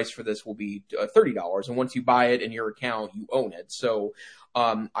retail price for this will be $30. And once you buy it in your account, you own it. So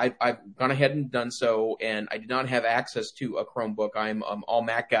I've gone ahead and done so, and I did not have access to a Chromebook. I'm all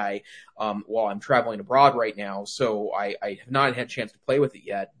Mac guy while I'm traveling abroad right now, so I have not had a chance to play with it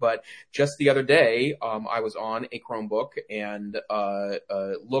yet. But just the other day, I was on a Chromebook and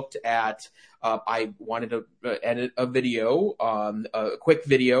looked at. I wanted to edit a video, a quick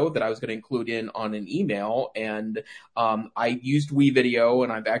video that I was going to include on an email, and I used WeVideo,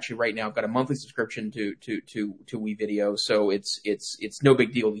 and I've actually right now got a monthly subscription to WeVideo, so it's no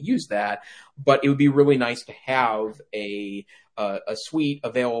big deal to use that. But it would be really nice to have a suite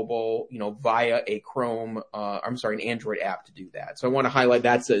available, via a an Android app to do that. So I want to highlight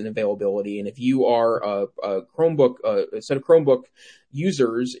that's an availability. And if you are a set of Chromebook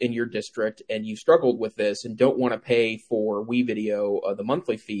users in your district and you struggled with this and don't want to pay for WeVideo the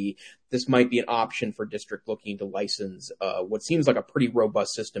monthly fee, this might be an option for district looking to license what seems like a pretty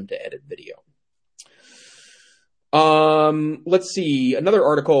robust system to edit video. Let's see. Another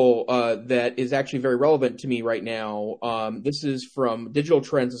article that is actually very relevant to me right now. This is from Digital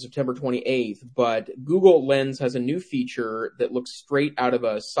Trends on September 28th, but Google Lens has a new feature that looks straight out of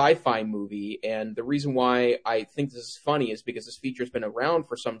a sci-fi movie. And the reason why I think this is funny is because this feature has been around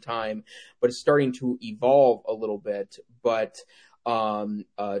for some time, but it's starting to evolve a little bit. But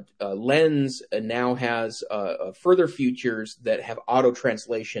Lens now has further features that have auto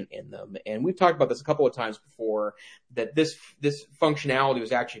translation in them, and we've talked about this a couple of times before. That this functionality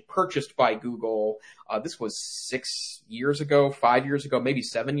was actually purchased by Google. This was 6 years ago, 5 years ago, maybe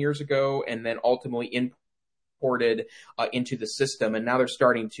 7 years ago, and then ultimately imported into the system, and now they're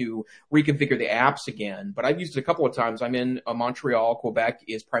starting to reconfigure the apps again. But I've used it a couple of times. I'm in Montreal. Quebec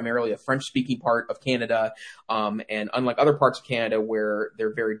is primarily a French-speaking part of Canada, and unlike other parts of Canada where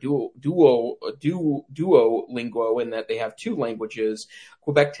they're very duolingual in that they have two languages,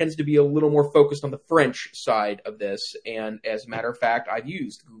 Quebec tends to be a little more focused on the French side of this. And as a matter of fact, I've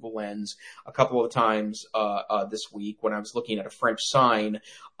used Google Lens a couple of times this week when I was looking at a French sign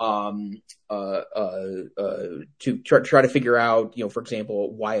to try to figure out, for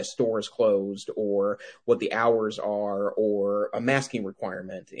example, why a store is closed or what the hours are or a masking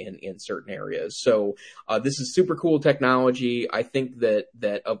requirement in certain areas. So this is super cool technology. I think that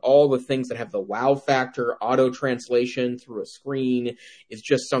of all the things that have the wow factor, auto translation through a screen is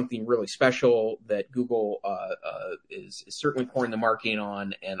just something really special that Google is certainly pouring the marketing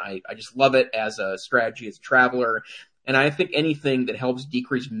on. And I just love it as a strategy, as a traveler. And I think anything that helps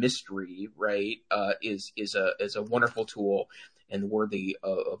decrease mystery, right, is a wonderful tool and worthy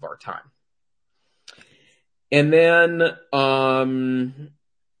of our time. And then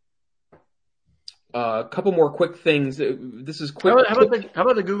a couple more quick things. This is quick. How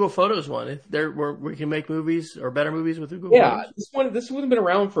about the Google Photos one? If where we can make movies or better movies with Google Photos? This one's been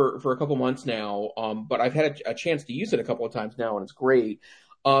around for a couple months now, but I've had a chance to use it a couple of times now, and it's great.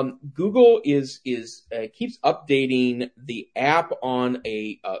 Google keeps updating the app on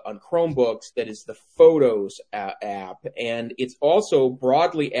Chromebooks that is the Photos app, and it's also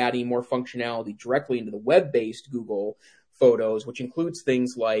broadly adding more functionality directly into the web-based Google Photos, which includes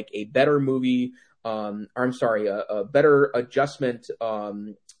things like a better a better adjustment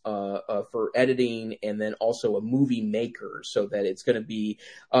for editing, and then also a movie maker, so that it's going to be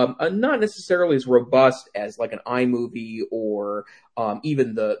not necessarily as robust as like an iMovie or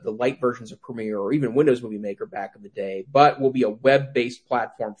even the light versions of Premiere or even Windows Movie Maker back in the day, but will be a web-based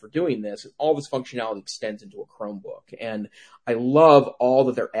platform for doing this. And all this functionality extends into a Chromebook. And I love all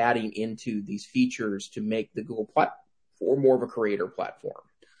that they're adding into these features to make the Google platform more of a creator platform.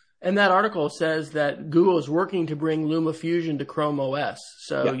 And that article says that Google is working to bring Luma Fusion to Chrome OS.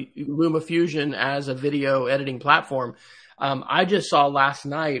 So Luma Fusion as a video editing platform. I just saw last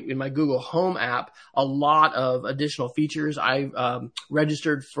night in my Google Home app a lot of additional features. I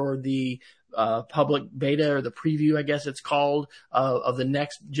registered for the public beta, or the preview, I guess it's called, of the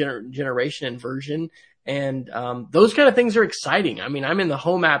next generation and version. And those kind of things are exciting. I mean, I'm in the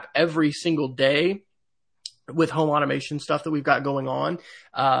Home app every single day with home automation stuff that we've got going on.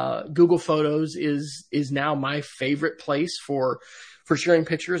 Google Photos is now my favorite place for sharing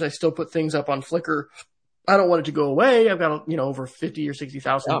pictures. I still put things up on Flickr. I don't want it to go away. I've got, over 50 or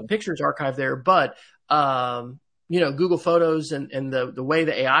 60,000 pictures archived there, but, Google Photos and the way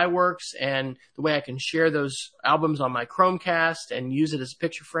the AI works and the way I can share those albums on my Chromecast and use it as a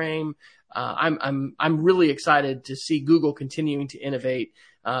picture frame. I'm really excited to see Google continuing to innovate.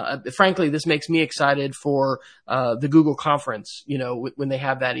 Frankly, this makes me excited for the Google conference, when they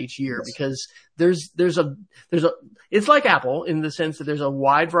have that each year, because it's like Apple in the sense that there's a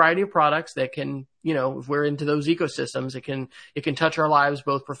wide variety of products that can, if we're into those ecosystems, it can touch our lives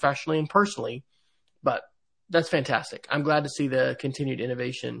both professionally and personally. But that's fantastic. I'm glad to see the continued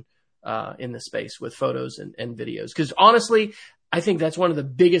innovation in the space with photos and videos, because honestly, I think that's one of the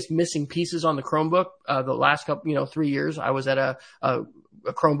biggest missing pieces on the Chromebook. The last couple, 3 years, I was at a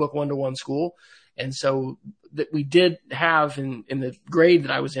Chromebook 1-to-1 school. And so that we did have in the grade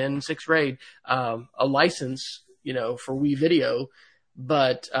that I was in, 6th grade, a license, for WeVideo,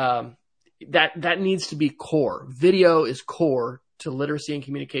 but that needs to be core. Video is core to literacy and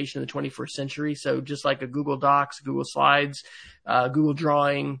communication in the 21st century. So just like a Google Docs, Google Slides, Google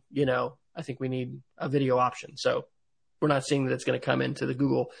Drawing, I think we need a video option. So we're not seeing that it's going to come into the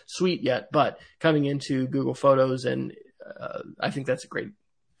Google Suite yet, but coming into Google Photos, and I think that is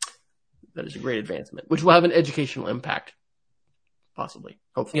a great advancement, which will have an educational impact, possibly,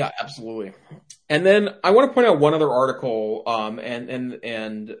 hopefully. Yeah, absolutely. And then I want to point out one other article,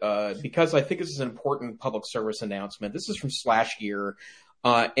 and because I think this is an important public service announcement. This is from SlashGear.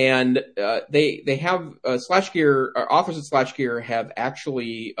 And they have SlashGear, authors at SlashGear have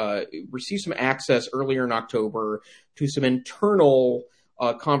actually received some access earlier in October to some internal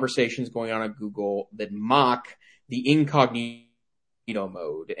conversations going on at Google that mock the incognito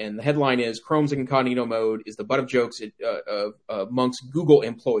mode. And the headline is, Chrome's incognito mode is the butt of jokes amongst Google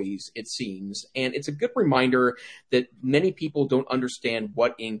employees, it seems. And it's a good reminder that many people don't understand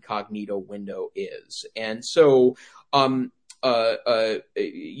what incognito window is. And so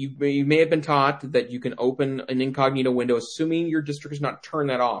you may have been taught that you can open an incognito window, assuming your district has not turned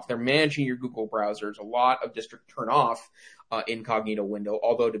that off. They're managing your Google browsers. A lot of districts turn off incognito window,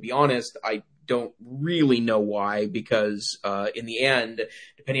 although to be honest, I don't really know why, because in the end,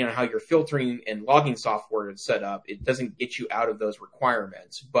 depending on how your filtering and logging software is set up, it doesn't get you out of those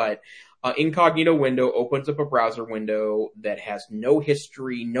requirements. But incognito window opens up a browser window that has no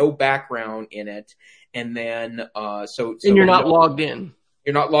history, no background in it. And then, so you're not logged in.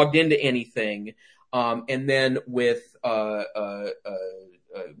 You're not logged into anything. And then with,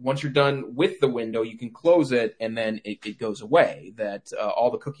 once you're done with the window, you can close it, and then it goes away. That all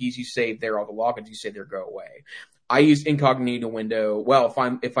the cookies you saved there, all the logins you saved there go away. I use incognito window. Well,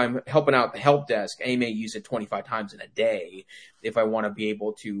 if I'm helping out the help desk, I may use it 25 times in a day if I want to be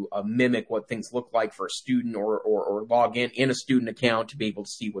able to mimic what things look like for a student, or log in a student account to be able to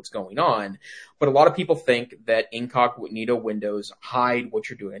see what's going on. But a lot of people think that incognito windows hide what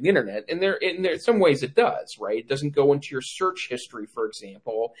you're doing on the internet, and there in some ways it does, right? It doesn't go into your search history, for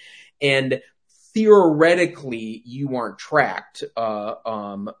example, and theoretically, you aren't tracked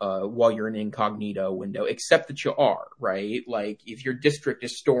while you're in incognito window, except that you are, right? Like if your district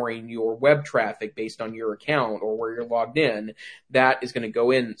is storing your web traffic based on your account or where you're logged in, that is going to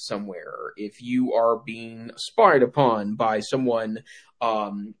go in somewhere. If you are being spied upon by someone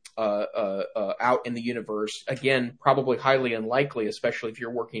out in the universe, again, probably highly unlikely, especially if you're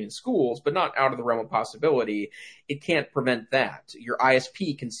working in schools, but not out of the realm of possibility. It can't prevent that. Your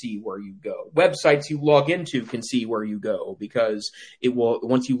ISP can see where you go. Websites you log into can see where you go, because it will,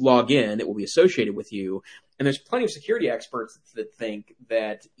 once you log in, it will be associated with you. And there's plenty of security experts that think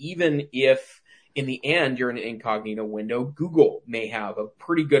that even if in the end you're in an incognito window, Google may have a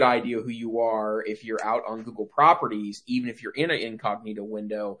pretty good idea who you are if you're out on Google properties, even if you're in an incognito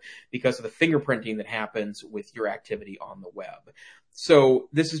window, because of the fingerprinting that happens with your activity on the web. So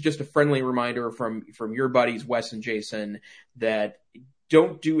this is just a friendly reminder from your buddies, Wes and Jason, that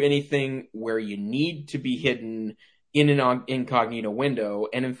don't do anything where you need to be hidden in an incognito window.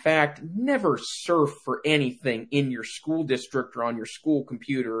 And in fact, never surf for anything in your school district or on your school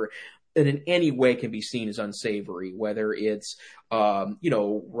computer that in any way can be seen as unsavory, whether it's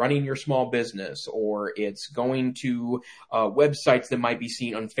running your small business, or it's going to websites that might be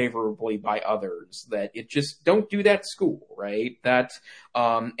seen unfavorably by others. That it just don't do that at school, right?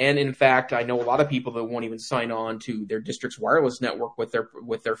 And in fact, I know a lot of people that won't even sign on to their district's wireless network with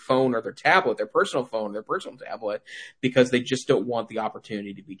their phone or their tablet, their personal phone, their personal tablet, because they just don't want the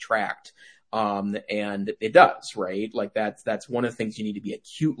opportunity to be tracked. And it does, right? Like that's one of the things you need to be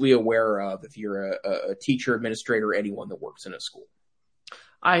acutely aware of if you're a teacher, administrator, or anyone that works in a school.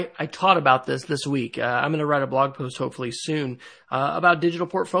 I taught about this week. I'm going to write a blog post hopefully soon about digital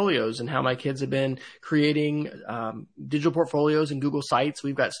portfolios and how my kids have been creating digital portfolios in Google Sites.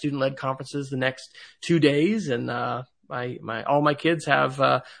 We've got student-led conferences the next 2 days, and all my kids have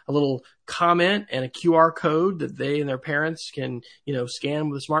a little comment and a QR code that they and their parents can, scan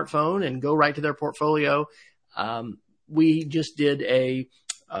with a smartphone and go right to their portfolio. We just did a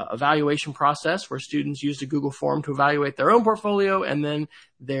evaluation process where students used a Google form to evaluate their own portfolio and then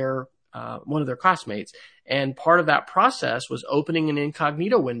their one of their classmates. And part of that process was opening an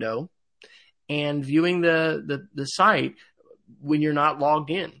incognito window and viewing the site when you're not logged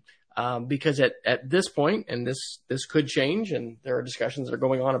in. Because at this point, and this could change, and there are discussions that are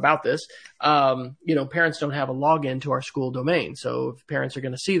going on about this, parents don't have a login to our school domain. So if parents are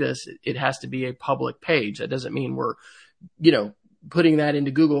going to see this, it has to be a public page. That doesn't mean we're, putting that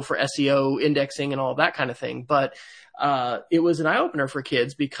into Google for SEO indexing and all that kind of thing. But it was an eye-opener for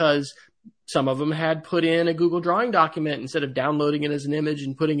kids because some of them had put in a Google Drawing document instead of downloading it as an image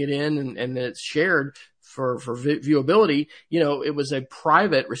and putting it in and then it's shared for viewability. It was a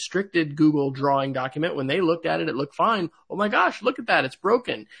private, restricted Google Drawing document. When they looked at it, it looked fine. Oh my gosh, look at that. It's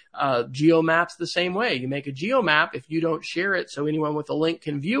broken. GeoMaps the same way. You make a GeoMap. If you don't share it so anyone with a link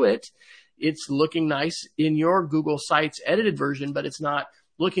can view it, it's looking nice in your Google Sites edited version, but it's not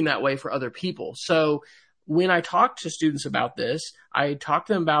looking that way for other people. So when I talk to students about this, I talk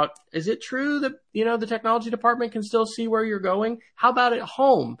to them about, is it true that, the technology department can still see where you're going? How about at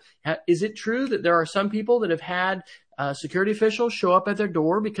home? Is it true that there are some people that have had security officials show up at their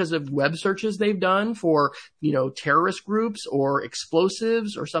door because of web searches they've done for, terrorist groups or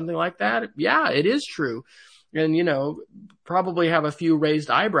explosives or something like that? Yeah, it is true. And, probably have a few raised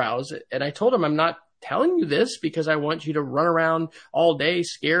eyebrows. And I told them, I'm not telling you this because I want you to run around all day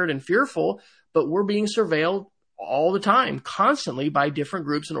scared and fearful, but we're being surveilled all the time, constantly by different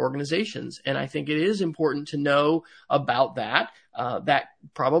groups and organizations. And I think it is important to know about that, that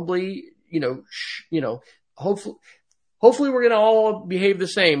probably, hopefully we're going to all behave the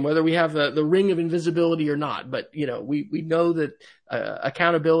same, whether we have the ring of invisibility or not. But, we know that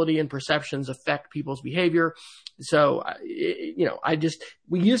accountability and perceptions affect people's behavior. So,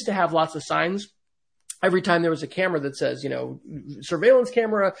 we used to have lots of signs every time there was a camera that says, surveillance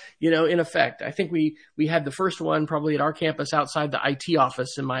camera, in effect. I think we had the first one probably at our campus outside the IT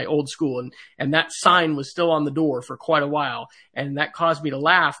office in my old school. And that sign was still on the door for quite a while. And that caused me to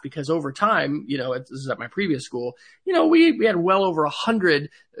laugh because over time, this is at my previous school, we had well over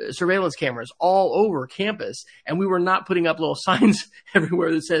 100 surveillance cameras all over campus. And we were not putting up little signs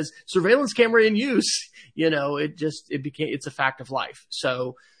everywhere that says surveillance camera in use. It's a fact of life.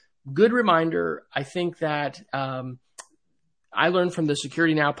 So, good reminder. I think that I learned from the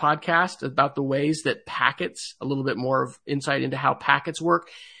Security Now podcast about the ways that packets, a little bit more of insight into how packets work.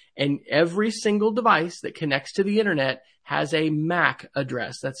 And every single device that connects to the internet has a MAC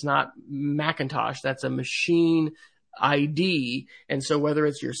address. That's not Macintosh. That's a machine ID. And so whether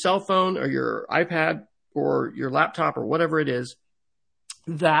it's your cell phone or your iPad or your laptop or whatever it is,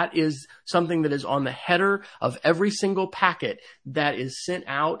 that is something that is on the header of every single packet that is sent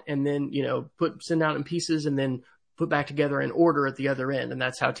out and then, sent out in pieces and then put back together in order at the other end. And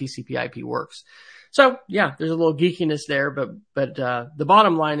that's how TCP/IP works. So yeah, there's a little geekiness there, but the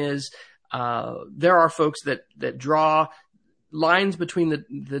bottom line is, there are folks that draw lines between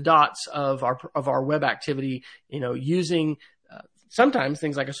the dots of our web activity, using, sometimes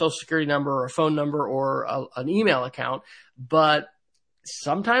things like a social security number or a phone number or an email account, but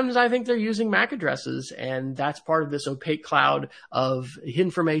sometimes I think they're using MAC addresses, and that's part of this opaque cloud of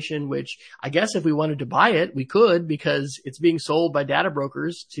information, which I guess if we wanted to buy it, we could, because it's being sold by data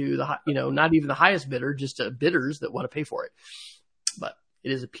brokers to not even the highest bidder, just to bidders that want to pay for it. But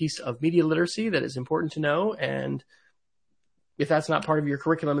it is a piece of media literacy that is important to know. And if that's not part of your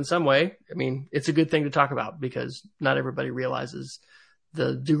curriculum in some way, it's a good thing to talk about because not everybody realizes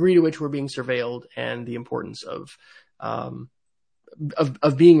the degree to which we're being surveilled and the importance of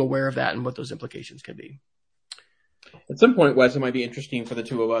being aware of that and what those implications can be. At some point, Wes, it might be interesting for the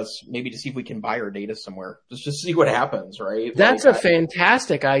two of us maybe to see if we can buy our data somewhere. Just see what happens, right? That's a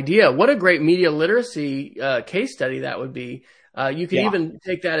fantastic idea. What a great media literacy case study that would be. You could even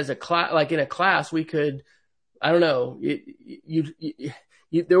take that as a class, like in a class, we could, I don't know,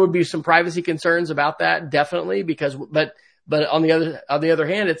 there would be some privacy concerns about that, definitely, because, but on the other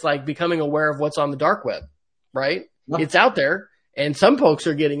hand, it's like becoming aware of what's on the dark web, right? Yeah. It's out there and some folks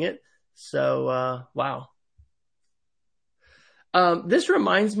are getting it. So, wow. This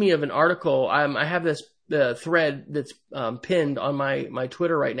reminds me of an article. I have this thread that's pinned on my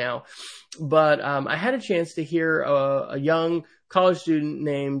Twitter right now, but I had a chance to hear a young college student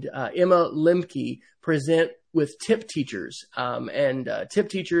named Emma Lemke present with TIP teachers. And TIP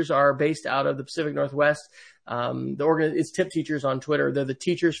teachers are based out of the Pacific Northwest. It's TIP Teachers on Twitter. They're the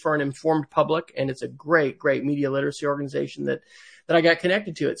Teachers for an Informed Public, and it's a great media literacy organization that I got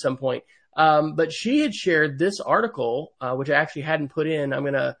connected to at some point. But she had shared this article, which I actually hadn't put in.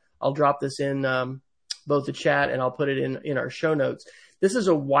 I'll drop this in both the chat and I'll put it in our show notes. This is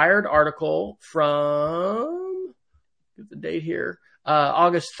a Wired article from, get the date here,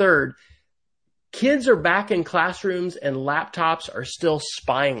 August 3rd. Kids are back in classrooms and laptops are still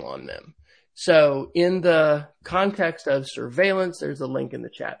spying on them. So in the context of surveillance, there's a link in the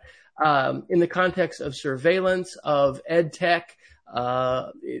chat. In the context of surveillance of ed tech,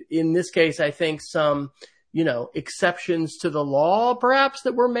 in this case, I think some, exceptions to the law perhaps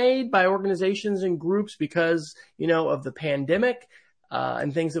that were made by organizations and groups because, of the pandemic,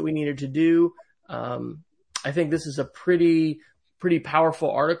 and things that we needed to do. I think this is a pretty powerful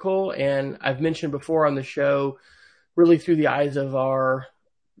article. And I've mentioned before on the show, really through the eyes of our,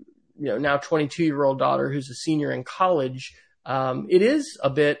 now 22-year-old daughter who's a senior in college, it is a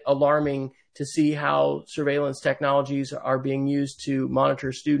bit alarming to see how surveillance technologies are being used to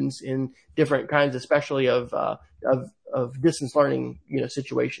monitor students in different kinds, especially of distance learning,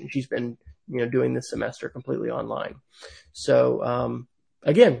 situations. She's been, doing this semester completely online. So,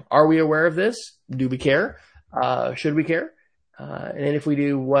 again, are we aware of this? Do we care? Should we care? And if we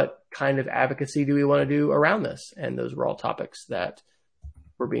do, what kind of advocacy do we want to do around this? And those were all topics that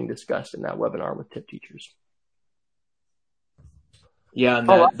were being discussed in that webinar with TIP teachers. Yeah, and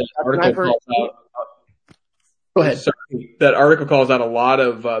that article calls out. Go ahead. Sorry, that article calls out a lot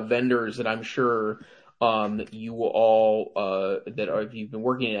of vendors that I'm sure you will all if you've been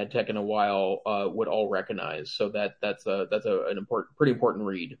working in ed tech in a while would all recognize. So that's an pretty important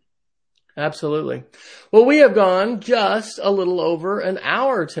read. Absolutely. Well, we have gone just a little over an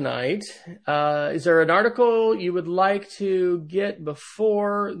hour tonight. Is there an article you would like to get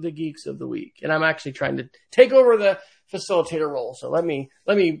before the Geeks of the Week? And I'm actually trying to take over the facilitator role. So let me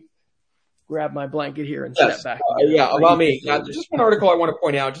grab my blanket here and step back. Allow me. Just one article I want to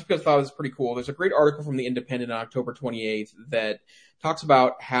point out, just because I thought it was pretty cool. There's a great article from The Independent on October 28th that talks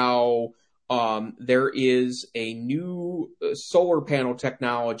about how there is a new solar panel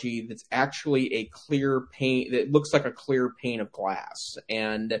technology that's actually a clear pane that looks like a clear pane of glass.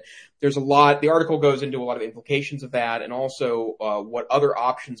 And there's the article goes into a lot of implications of that and also what other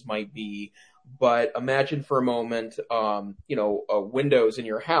options might be. But imagine for a moment, windows in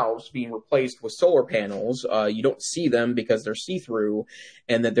your house being replaced with solar panels. You don't see them because they're see-through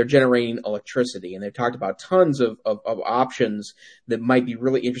and that they're generating electricity. And they've talked about tons of options that might be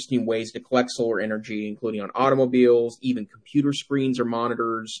really interesting ways to collect solar energy, including on automobiles, even computer screens or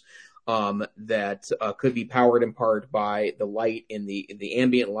monitors. That could be powered in part by the light in the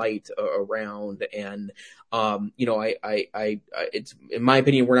ambient light around. And, it's, in my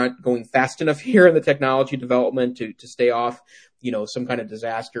opinion, we're not going fast enough here in the technology development to stay off, some kind of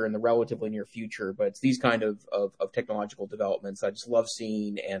disaster in the relatively near future. But it's these kind of technological developments I just love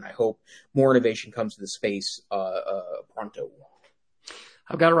seeing. And I hope more innovation comes to the space, pronto.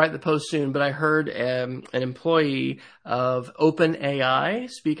 I've got to write the post soon, but I heard an employee of OpenAI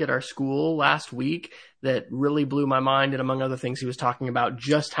speak at our school last week that really blew my mind. And among other things, he was talking about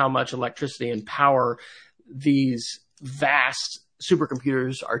just how much electricity and power these vast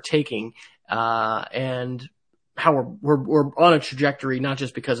supercomputers are taking, and how we're on a trajectory, not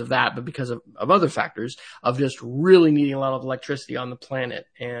just because of that, but because of other factors of just really needing a lot of electricity on the planet.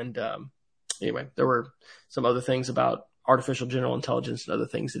 And anyway, there were some other things about artificial general intelligence and other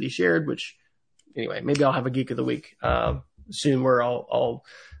things that he shared, which anyway, maybe I'll have a Geek of the Week soon where I'll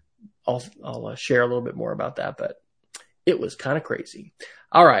share a little bit more about that, but it was kind of crazy.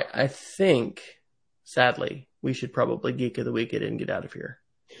 All right. I think sadly we should probably Geek of the Week it and get out of here.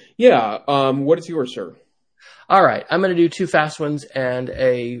 Yeah. What is yours, sir? All right. I'm going to do two fast ones and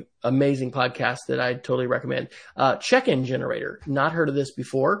a amazing podcast that I totally recommend. Check-in generator. Not heard of this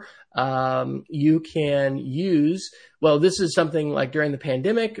before. You can use, well, this is something like during the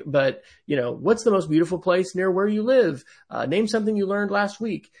pandemic, but what's the most beautiful place near where you live? Name something you learned last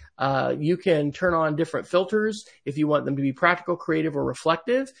week. You can turn on different filters if you want them to be practical, creative, or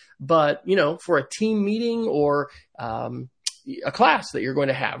reflective. But, for a team meeting or, a class that you're going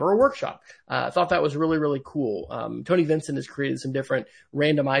to have or a workshop. I thought that was really, really cool. Tony Vincent has created some different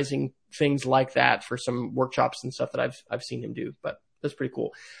randomizing things like that for some workshops and stuff that I've seen him do, but that's pretty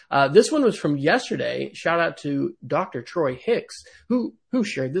cool. This one was from yesterday. Shout out to Dr. Troy Hicks, who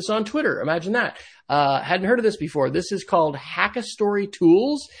shared this on Twitter. Imagine that. Hadn't heard of this before. This is called Hackastory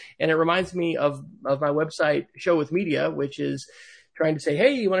Tools, and it reminds me of my website, Show With Media, which is trying to say,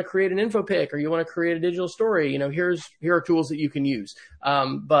 hey, you want to create an info pick or you want to create a digital story, here are tools that you can use.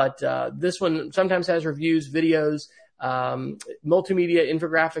 But this one sometimes has reviews, videos, multimedia,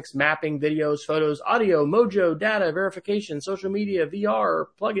 infographics, mapping, videos, photos, audio, mojo, data, verification, social media, VR,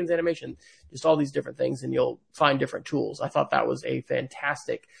 plugins, animation, just all these different things, and you'll find different tools. I thought that was a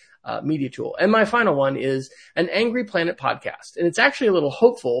fantastic media tool. And my final one is an Angry Planet podcast. And it's actually a little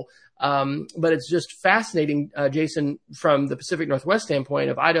hopeful, but it's just fascinating, Jason, from the Pacific Northwest standpoint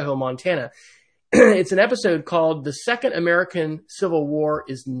of Idaho, Montana. It's an episode called The Second American Civil War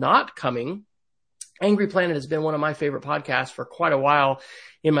is Not Coming. Angry Planet has been one of my favorite podcasts for quite a while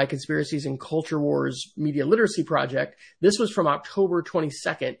in my Conspiracies and Culture Wars media literacy project. This was from October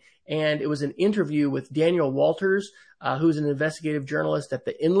 22nd, and it was an interview with Daniel Walters, who's an investigative journalist at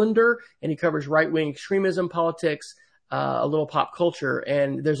The Inlander, and he covers right-wing extremism, politics, a little pop culture.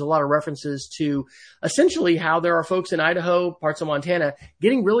 And there's a lot of references to essentially how there are folks in Idaho, parts of Montana,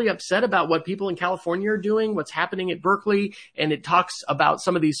 getting really upset about what people in California are doing, what's happening at Berkeley. And it talks about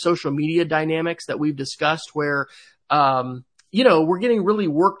some of these social media dynamics that we've discussed where, we're getting really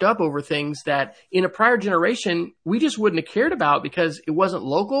worked up over things that in a prior generation, we just wouldn't have cared about because it wasn't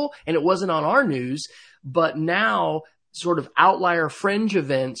local and it wasn't on our news. But now sort of outlier fringe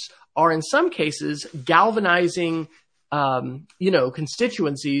events are in some cases galvanizing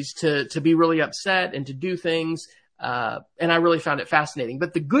constituencies to be really upset and to do things. And I really found it fascinating.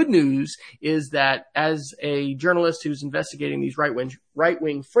 But the good news is that as a journalist who's investigating these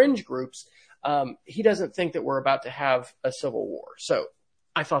right-wing fringe groups, he doesn't think that we're about to have a civil war. So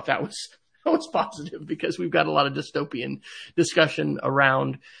I thought that was positive because we've got a lot of dystopian discussion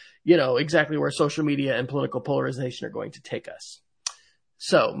around, exactly where social media and political polarization are going to take us.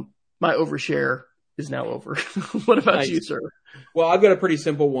 So my overshare is now over. What about you, sir? Well, I've got a pretty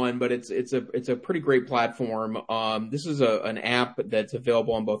simple one, but it's a pretty great platform. This is an app that's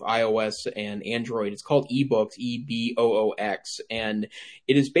available on both iOS and Android. It's called eBooks, EBOOX, and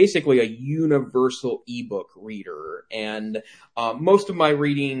it is basically a universal ebook reader. And most of my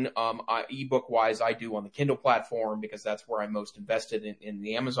reading, ebook wise, I do on the Kindle platform because that's where I'm most invested in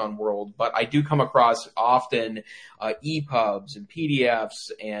the Amazon world. But I do come across often EPUBs and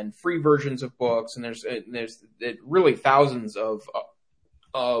PDFs and free versions of books, and there's really thousands of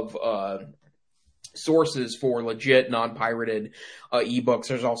sources for legit non-pirated ebooks.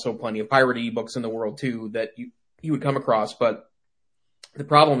 There's also plenty of pirated ebooks in the world too that you would come across, but the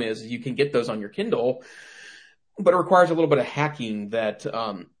problem is you can get those on your Kindle, but it requires a little bit of hacking that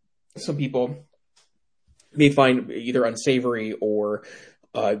some people may find either unsavory or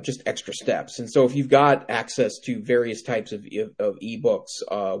just extra steps. And so if you've got access to various types of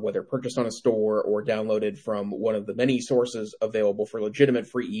ebooks, whether purchased on a store or downloaded from one of the many sources available for legitimate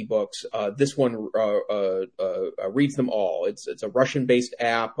free ebooks, this one reads them all. It's a Russian-based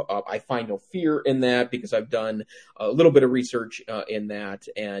app. I find no fear in that because I've done a little bit of research in that,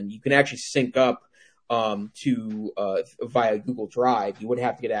 and you can actually sync up via Google Drive. You would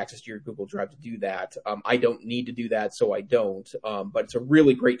have to get access to your Google Drive to do that. I don't need to do that, so I don't. But it's a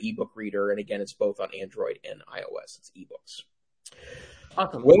really great ebook reader, and again, it's both on Android and iOS. It's eBooks.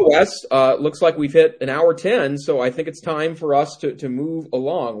 Awesome. Well, Wes, looks like we've hit an hour 10, so I think it's time for us to move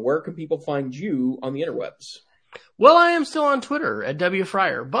along. Where can people find you on the interwebs? Well, I am still on Twitter at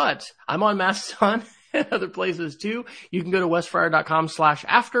WFryer, but I'm on Mastodon and other places too. You can go to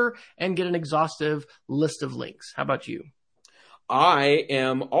wesfryer.com/after and get an exhaustive list of links. How about you? I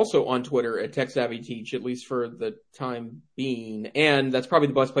am also on Twitter at TechSavvyTeach, at least for the time being, and that's probably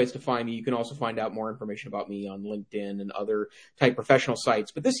the best place to find me. You can also find out more information about me on LinkedIn and other type professional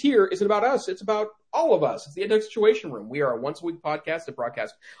sites. But this here isn't about us. It's about all of us. It's the EdTech Situation Room. We are a once-a-week podcast that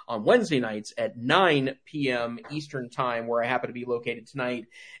broadcasts on Wednesday nights at 9 p.m. Eastern Time, where I happen to be located tonight,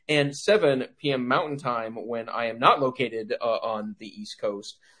 and 7 p.m. Mountain Time when I am not located on the East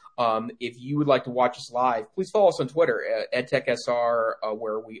Coast. If you would like to watch us live, please follow us on Twitter at EdTechSR,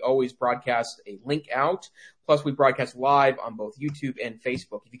 where we always broadcast a link out. Plus, we broadcast live on both YouTube and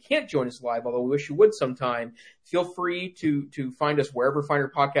Facebook. If you can't join us live, although we wish you would sometime, feel free to find us wherever finer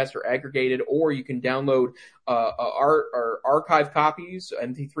podcasts are aggregated, or you can download our archive copies,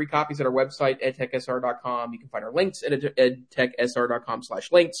 MP3 copies at our website, edtechsr.com. You can find our links at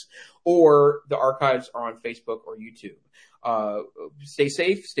edtechsr.com/links, or the archives are on Facebook or YouTube. Stay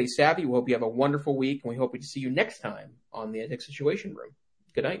safe, stay savvy. We hope you have a wonderful week, and we hope to see you next time on the EdTech Situation Room.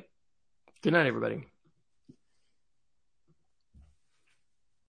 Good night. Good night, everybody.